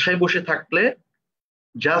বাসায় বসে থাকলে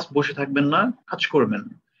জাস্ট বসে থাকবেন না, কাজ করবেন,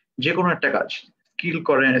 যে কোনো একটা কাজ, স্কিল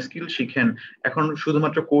করেন, স্কিল শিখেন। এখন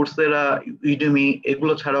শুধুমাত্র কোর্সেরা, ইউডেমি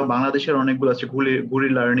এগুলো ছাড়াও বাংলাদেশের অনেকগুলো আছে, ঘুরি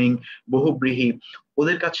লার্নিং, বহুব্রীহি,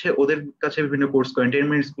 ওদের কাছে বিভিন্ন কোর্স করেন, 10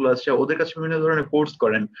 মিনিট স্কুল আছে, ওদের কাছে বিভিন্ন ধরনের কোর্স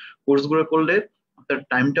করেন। কোর্সগুলো করলে আপনার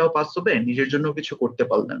টাইমটাও পাস হবে, নিজের জন্য কিছু করতে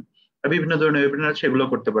পারলেন। আর বিভিন্ন ধরনের ওয়েবিনার আছে, এগুলো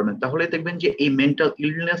করতে পারবেন। তাহলে দেখবেন যে এই মেন্টাল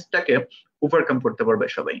ইলনেসটাকে ওভারকাম করতে পারবে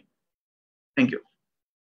সবাই। Thank you.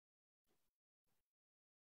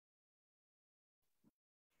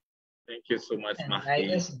 Thank you so much, Mahdi. I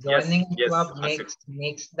guess joining a club yes,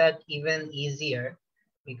 makes that even easier,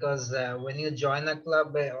 because when you join a club,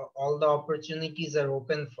 all the opportunities are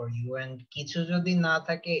open for you, and kichu jodi na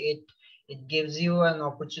thake, it gives you an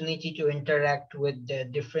opportunity to interact with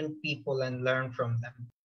different people and learn from them.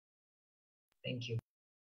 Thank you.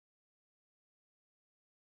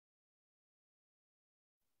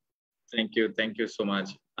 Thank you so much,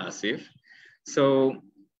 Asif. So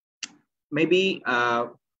maybe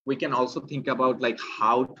we can also think about like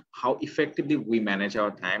how effectively we manage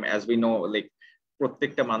our time. As we know, like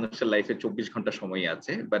প্রত্যেকটা মানুষের লাইফে 24 ঘন্টা সময়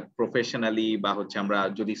আছে, but professionally বা হচ্ছে আমরা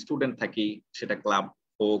যদি স্টুডেন্ট থাকি, সেটা ক্লাব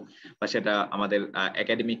হোক বা সেটা আমাদের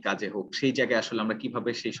একাডেমিক কাজে হোক, সেই জায়গায় আসলে আমরা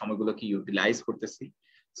কিভাবে সেই সময়গুলোকে ইউটিলাইজ করতেছি।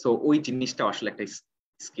 সো ওই জিনিসটা আসলে একটা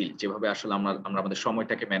স্কিল, যেভাবে আসলে আমরা আমাদের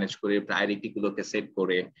সময়টাকে ম্যানেজ করে প্রায়োরিটি গুলোকে সেট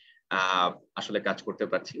করে আসলে কাজ করতে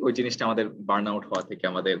পারছি, ওই জিনিসটা আমাদের বার্ন আউট হওয়া থেকে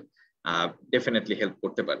আমাদের ডেফিনেটলি হেল্প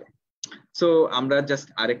করতে পারে। সো আমরা জাস্ট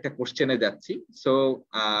আরেকটা কোশ্চেনে যাচ্ছি। সো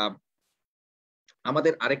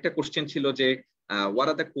আমাদের আরেকটা কোশ্চেন ছিল যে what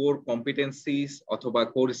are the core competencies অথবা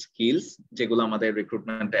core skills যেগুলো আমাদের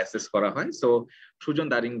রিক্রুটমেন্টে অ্যাসেস করা হয়। সো সুজন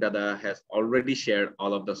দারিং দাদা has already share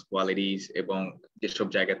all of those qualities এবং যেসব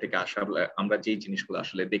জায়গা থেকে আসা আমরা যেই জিনিসগুলো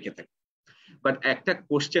আসলে দেখে থাকি। বাট একটা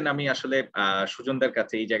কোশ্চেন আমি আসলে সুজনদার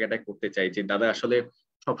কাছে এই জায়গাটা করতে চাই যে দাদা আসলে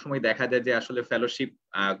সবসময় দেখা যায় যে আসলে ফেলোশিপ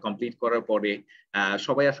কমপ্লিট করার পরে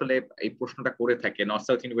সবাই আসলে এই প্রশ্নটা করে থাকে, নর্থ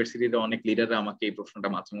সাউথ ইউনিভার্সিটির অনেক লিডাররা আমাকে এই প্রশ্নটা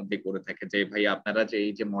মাঝে মধ্যে করে থাকে যে ভাই আপনারা যে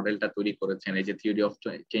এই যে মডেলটা তৈরি করেছেন, এই যে থিওরি অফ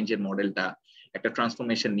চেঞ্জের মডেলটা, একটা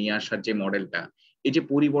ট্রান্সফরমেশন নিয়ে আসার যে মডেলটা, এই যে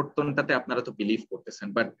পরিবর্তনটাতে আপনারা তো বিলিভ করতেছেন,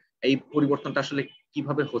 বাট এই পরিবর্তনটা আসলে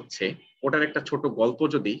কিভাবে হচ্ছে ওটার একটা ছোট গল্প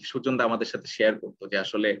যদি সুজনদা আমাদের সাথে শেয়ার করতো, যে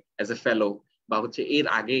আসলে অ্যাজ এ ফেলো বা হচ্ছে এর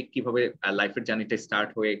আগে কিভাবে লাইফের জার্নিটা স্টার্ট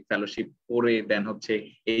হয়ে ফেলোশিপ করে দেন হচ্ছে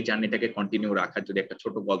এই জার্নিটাকে কন্টিনিউ রাখার যদি একটা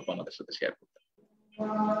ছোট গল্প আমাদের সাথে শেয়ার করতে।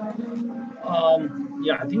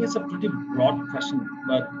 Yeah, I think it's a pretty broad question,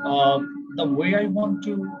 but the way I want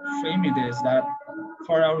to frame it is that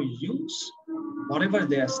for our youths, whatever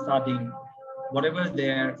they are studying, whatever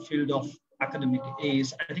their field of academic is,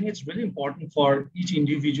 I think it's really important for each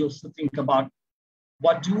individual to think about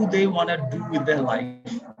what do they want to do with their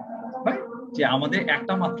life, right? যে আমাদের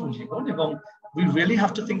একটা মাত্র জীবন এবং we really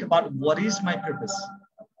have to think about what is my purpose.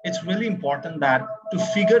 It's really important that to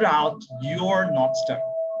figure out your North Star.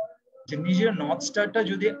 যে নিজের North Starটা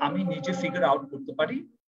যদি আমি নিজে figure out করতে পারি,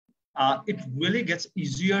 it really gets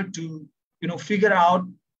easier to figure out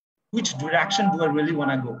which direction do I really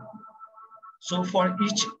want to go. So for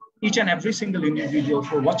each and every single individual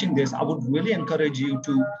for watching this, I would really encourage you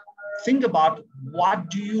to think about what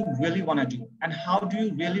do you really want to do and how do you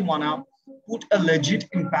really want to put a legit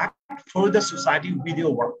impact for the society with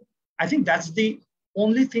your work. I think that's the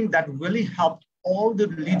only thing that really helped all the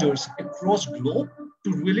leaders across globe to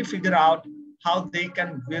really figure out how they can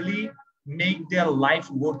really make their life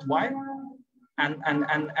worthwhile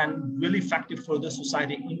and really effective for the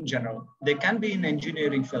society in general. They can be in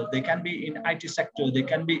engineering field, they can be in IT sector, they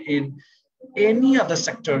can be in any other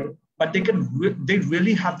sector, but they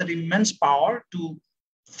really have that immense power to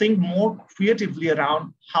think more creatively around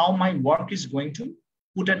how my work is going to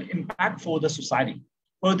put an impact for the society,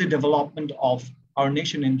 for the development of our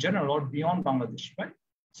nation in general or beyond Bangladesh, right?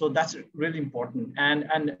 So that's really important.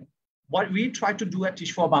 And what we try to do at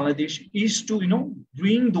Teach for Bangladesh is to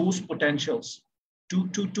bring those potentials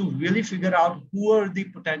to really figure out who are the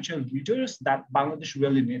potential leaders that Bangladesh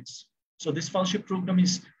really needs. So this fellowship program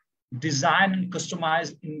is designed and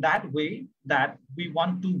customized in that way that we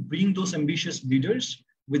want to bring those ambitious leaders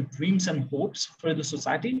with dreams and hopes for the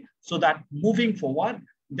society so that moving forward,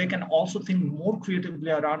 they can also think more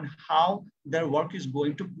creatively around how their work is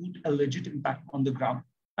going to put a legit impact on the ground.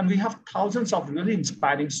 And we have thousands of really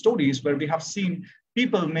inspiring stories where we have seen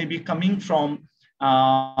people maybe coming from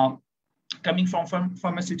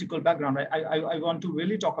pharmaceutical background. I want to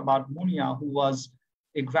really talk about Munia, who was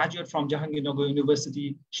a graduate from Jahangirnagar University.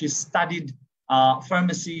 She studied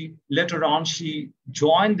pharmacy. Later on, she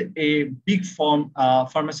joined a big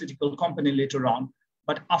pharmaceutical company later on.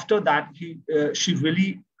 But after that, she really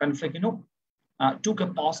kind of took a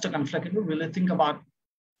pause to kind of really think about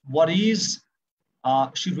what is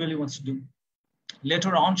she really wants to do.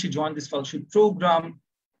 Later on, she joined this fellowship program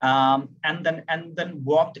and then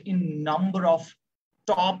worked in number of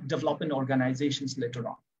top development organizations later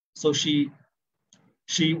on. So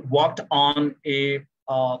she worked on a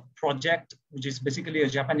project, which is basically a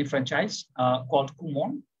Japanese franchise called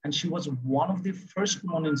Kumon. And she was one of the first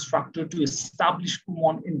Kumon instructor to establish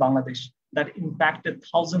Kumon in Bangladesh that impacted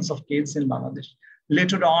thousands of kids in Bangladesh.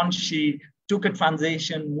 Later on, she took a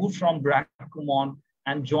transition, moved from BRAC Kumon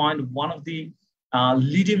and joined one of the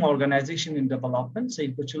leading organization in development,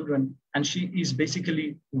 Save the Children. And she is basically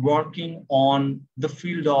working on the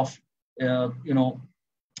field of,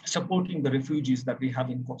 supporting the refugees that we have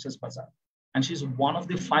in Cox's Bazar. And she's one of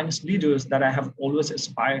the finest leaders that I have always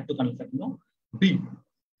aspired to kind of be.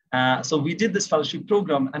 So we did this fellowship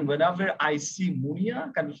program, and whenever I see Munia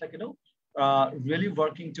kind of really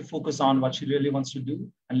working to focus on what she really wants to do,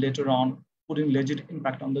 and later on putting legit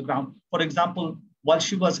impact on the ground. For example, while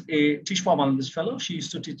she was a Teach for Bangladesh fellow, she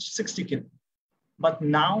used to teach 60 kids, but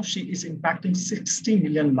now she is impacting 60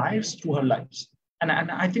 million lives through her lives. And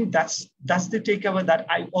I think that's the takeaway that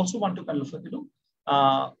I also want to kind of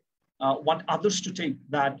want others to take,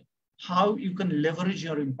 that how you can leverage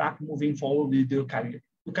your impact moving forward with your career.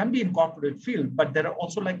 You can be in corporate field, but there are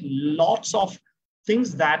also like lots of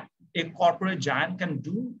things that a corporate giant can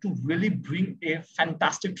do to really bring a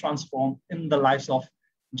fantastic transform in the lives of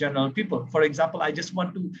general people. For example, I just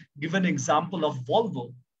want to give an example of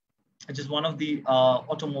Volvo, which is one of the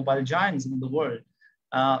automobile giants in the world.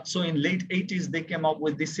 So in late 80s, they came up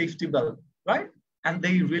with the safety belt, right? And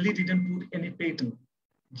they really didn't put any patent.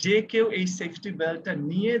 JQ a safety belt and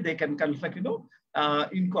near they can kind of like,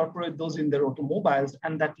 incorporate those in their automobiles,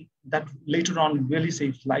 and that later on really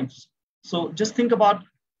saves lives. So just think about,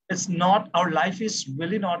 it's not, our life is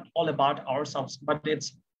really not all about ourselves, but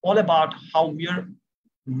it's all about how we're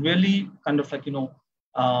really kind of like,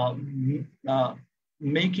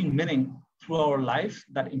 making meaning through our life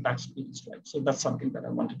that impacts people's lives. So that's something that I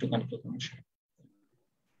wanted to kind of share.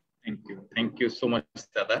 Thank you so much,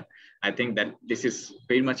 Dada. I think that this is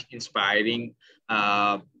very much inspiring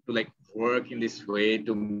to like work in this way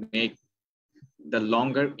to make the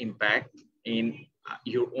longer impact in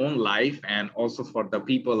your own life and also for the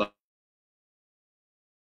people.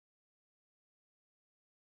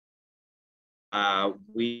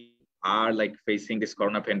 We are like facing this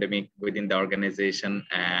corona pandemic within the organization,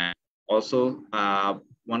 and also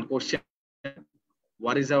one question: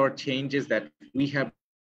 what is our changes that we have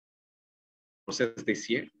processed this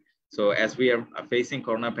year? So as we are facing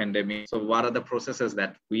corona pandemic, so what are the processes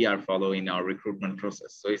that we are following in our recruitment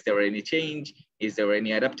process? So is there any change? Is there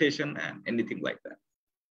any adaptation and anything like that?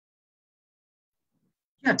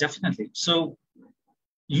 Yeah, definitely. So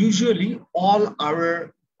usually all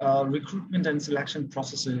our recruitment and selection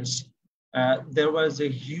processes, there was a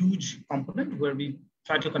huge component where we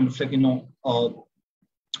try to kind of like,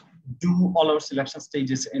 do all our selection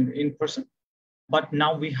stages in person. But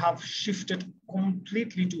now we have shifted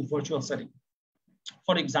completely to virtual setting.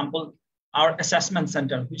 For example, our assessment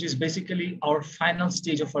center, which is basically our final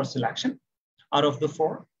stage of our selection out of the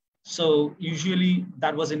 4. So usually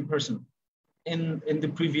that was in person in the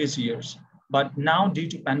previous years. But now due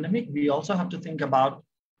to pandemic, we also have to think about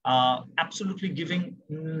absolutely giving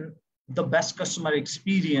the best customer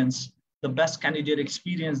experience, the best candidate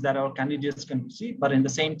experience that our candidates can receive. But in the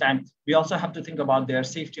same time, we also have to think about their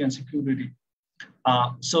safety and security.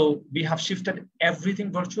 So we have shifted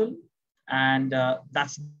everything virtual, and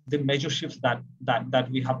that's the major shift that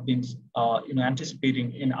we have been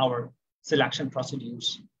anticipating in our selection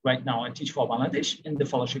procedures right now at Teach for Bangladesh in the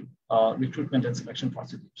fellowship recruitment and selection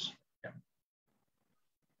procedures. Yeah.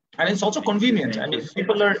 And it's also convenient. I mean,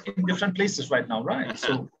 people are in different places right now, right?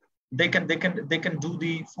 So they can do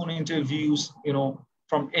the phone interviews,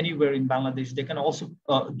 from anywhere in Bangladesh. They can also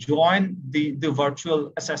join the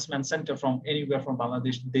virtual assessment center from anywhere from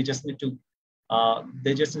Bangladesh. They just need to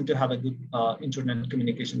have a good internet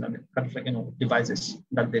communication and kind of like, devices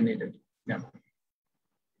that they needed. Yeah.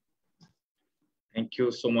 Thank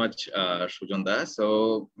you so much, Sujanda.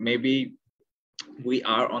 So maybe we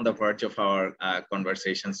are on the verge of our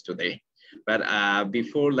conversations today, but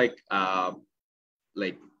before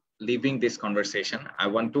leaving this conversation, I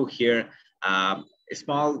want to hear a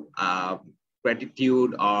small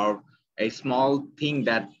gratitude or a small thing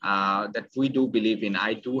that that we do believe in.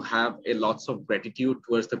 I do have a lots of gratitude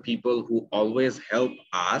towards the people who always help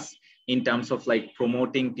us in terms of like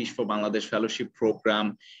promoting Teach for Bangladesh Fellowship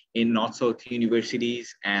Program in North-South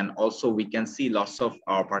universities. And also we can see lots of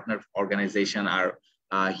our partner organization are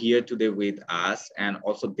here today with us. And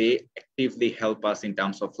also they actively help us in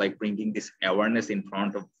terms of like bringing this awareness in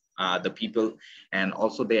front of the people, and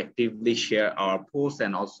also they actively share our posts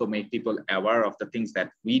and also make people aware of the things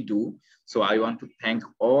that we do. So I want to thank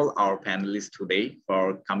all our panelists today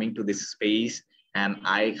for coming to this space, and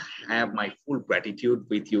I have my full gratitude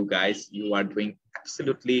with you guys. You are doing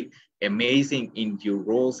absolutely amazing in your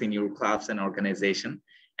roles in your clubs and organization,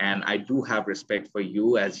 and I do have respect for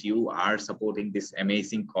you as you are supporting this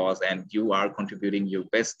amazing cause and you are contributing your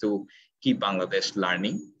best to keep Bangladesh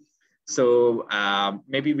learning. So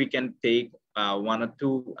maybe we can take 1 or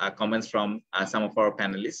 2 comments from some of our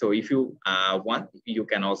panelists. So if you want, you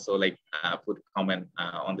can also like put a comment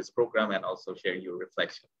on this program and also share your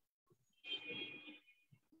reflection.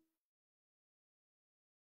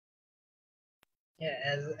 Yeah,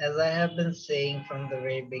 as I have been saying from the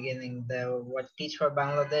very beginning, what Teach for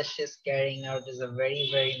Bangladesh is carrying out is a very,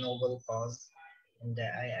 very noble cause. And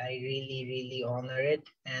I really, really honor it.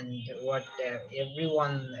 And what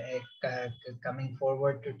everyone coming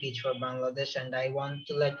forward to Teach for Bangladesh, and I want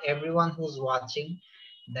to let everyone who's watching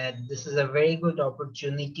that this is a very good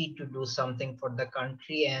opportunity to do something for the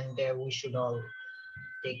country, and we should all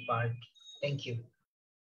take part. Thank you.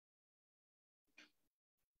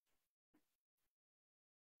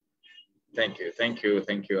 Thank you,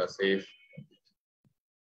 Asif.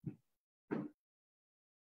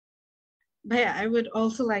 Bhaiya, I would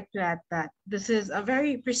also like to add that this is a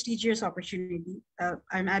very prestigious opportunity.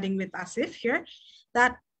 I'm adding with Asif here,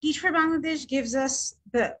 that Teach for Bangladesh gives us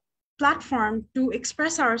the platform to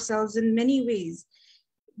express ourselves in many ways.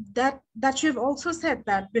 That you've also said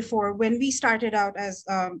that before when we started out as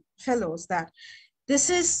fellows, that this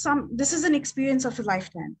is an experience of a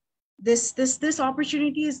lifetime. This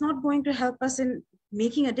opportunity is not going to help us in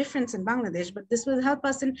making a difference in Bangladesh, but this will help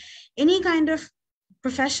us in any kind of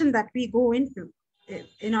profession that we go into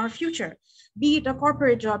in our future, be it a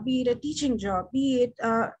corporate job, be it a teaching job, be it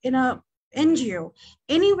in a NGO,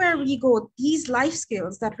 anywhere we go. These life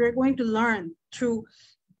skills that we're going to learn through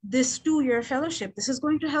this 2-year fellowship, this is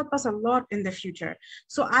going to help us a lot in the future.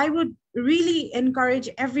 So I would really encourage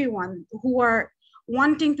everyone who are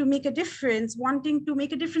wanting to make a difference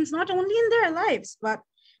not only in their lives, but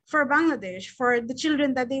for Bangladesh, for the children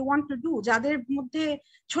that they want to do, যাদের মধ্যে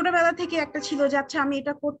ছোটবেলা থেকে একটা ছিল যে আচ্ছা আমি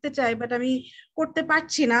এটা করতে চাই বাট আমি করতে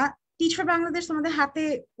পারছি না, টিচ ফর বাংলাদেশ তোমাদের হাতে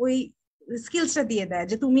ওই স্কিলসটা দিয়ে দেয়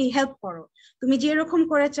যে তুমি হেল্প করো, তুমি যেরকম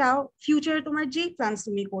করে চাও ফিউচারে তোমার যেই প্ল্যানস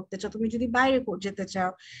তুমি করতে চাও, তুমি যদি বাইরে যেতে চাও,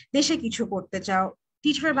 দেশে কিছু করতে চাও,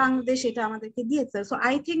 টিচ ফর বাংলাদেশ এটা আমাদেরকে দিয়েছে। So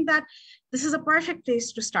I think that this is a perfect place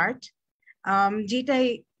to start, যেটাই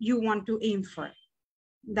you want to aim for.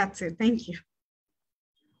 That's it, thank you.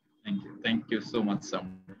 Thank you so much,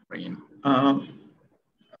 Samreen.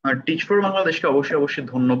 Teach for বাংলাদেশকে অবশ্যই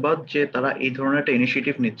ধন্যবাদ যে তারা এই ধরনের একটা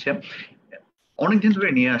ইনিশিয়েটিভ নিচ্ছে, অনেকদিন ধরে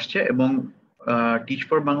নিয়ে আসছে। এবং টিচ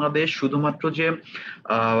ফর বাংলাদেশ শুধুমাত্র যে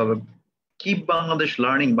কিপ বাংলাদেশ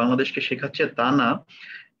লার্নিং, বাংলাদেশকে শেখাচ্ছে তা না,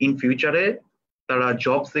 ইন ফিউচারে তারা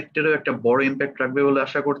জব সেক্টরেও একটা বড় ইম্প্যাক্ট রাখবে বলে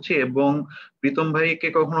আশা করছি। এবং প্রীতম ভাইকে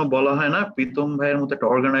কখনো বলা হয় না, প্রীতম ভাইয়ের মতো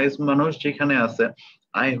একটা অর্গানাইজ মানুষ যেখানে আছে,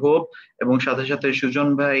 আই হোপ, এবং সাথে সাথে সুজন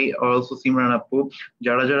ভাই, অলসো সিমরান আপু,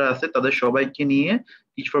 যারা আছে তাদের সবাইকে নিয়ে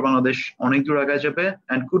টিচ ফর বাংলাদেশ অনেক দূর আগায় যাবে।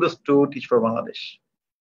 And kudos to teach for Bangladesh.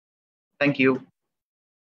 Thank you.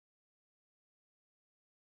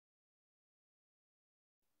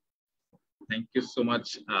 Thank you so much,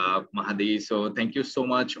 Mahadi. So thank you so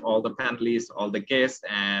much, all the panelists, all the guests,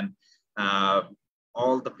 and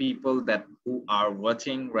all the people who are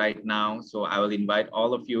watching right now. So I will invite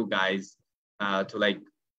all of you guys to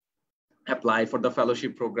apply for the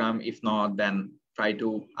fellowship program. If not, then try to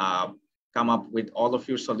come up with all of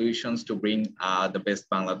your solutions to bring the best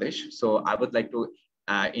Bangladesh. So I would like to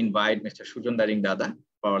invite Mr. Sujan Daring Dada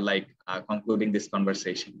for concluding this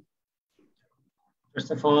conversation.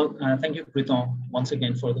 First of all, thank you, Pritam, once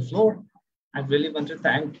again for the floor. I really want to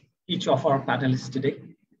thank each of our panelists today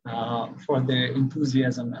for their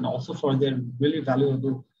enthusiasm and also for their really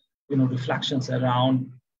valuable, reflections around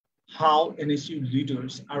how NSU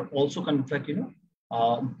leaders are also kind of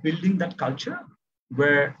building that culture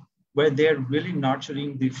where they're really nurturing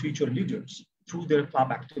the future leaders through their club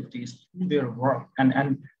activities, through their work, and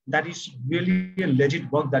that is really a legit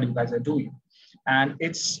work that you guys are doing, and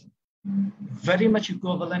it's very much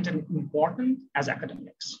equivalent and important as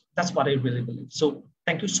academics. That's what I really believe. So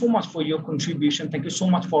thank you so much for your contribution. Thank you so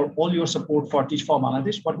much for all your support for Teach for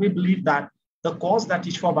Bangladesh. But we believe that the cause that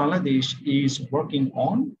Teach for Bangladesh is working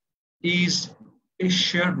on is a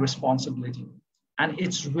shared responsibility. And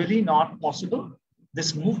it's really not possible. This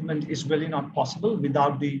movement is really not possible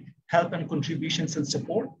without the help and contributions and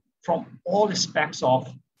support from all aspects of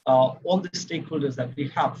all the stakeholders that we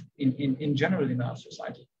have in general in our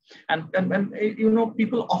society. And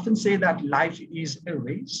people often say that life is a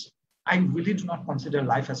race. I really do not consider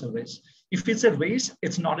life as a race. If it's a race,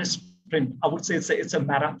 it's not a sprint. I would say it's a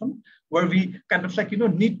marathon where we kind of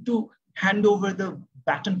need to hand over the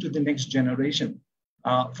baton to the next generation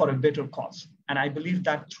for a better cause. And I believe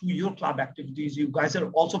that through your club activities, you guys are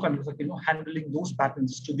also kind of handling those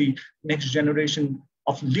batons to the next generation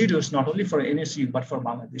of leaders, not only for NSU, but for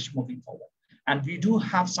Bangladesh moving forward. And we do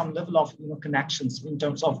have some level of connections in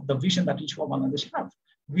terms of the vision that each of Bangladesh have.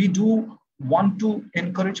 We do want to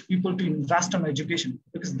encourage people to invest in education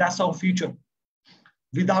because that's our future.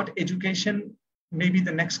 Without education, maybe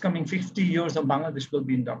the next coming 50 years of Bangladesh will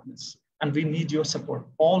be in darkness. And we need your support,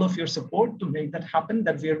 all of your support to make that happen,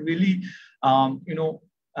 that we are really,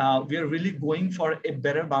 we are really going for a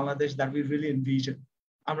better Bangladesh that we really envision.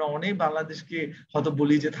 আমরা অনেক বাংলাদেশকে হয়তো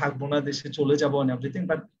বলি যে থাকবো না, দেশে চলে যাবো and everything,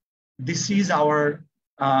 but this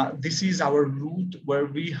is our route where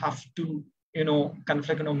we have to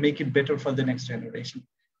make it better for the next generation.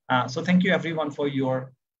 So thank you everyone for your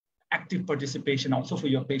active participation, also for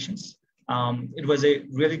your patience. It was a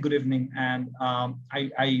really good evening, and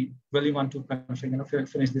I really want to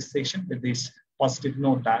finish this session with this positive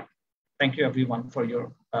note that thank you everyone for your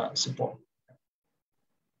support.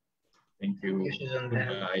 Thank you.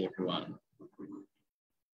 Bye everyone.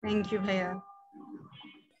 Thank you, Bhaiya.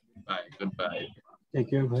 Bye. Goodbye. Take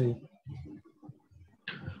care, bhai.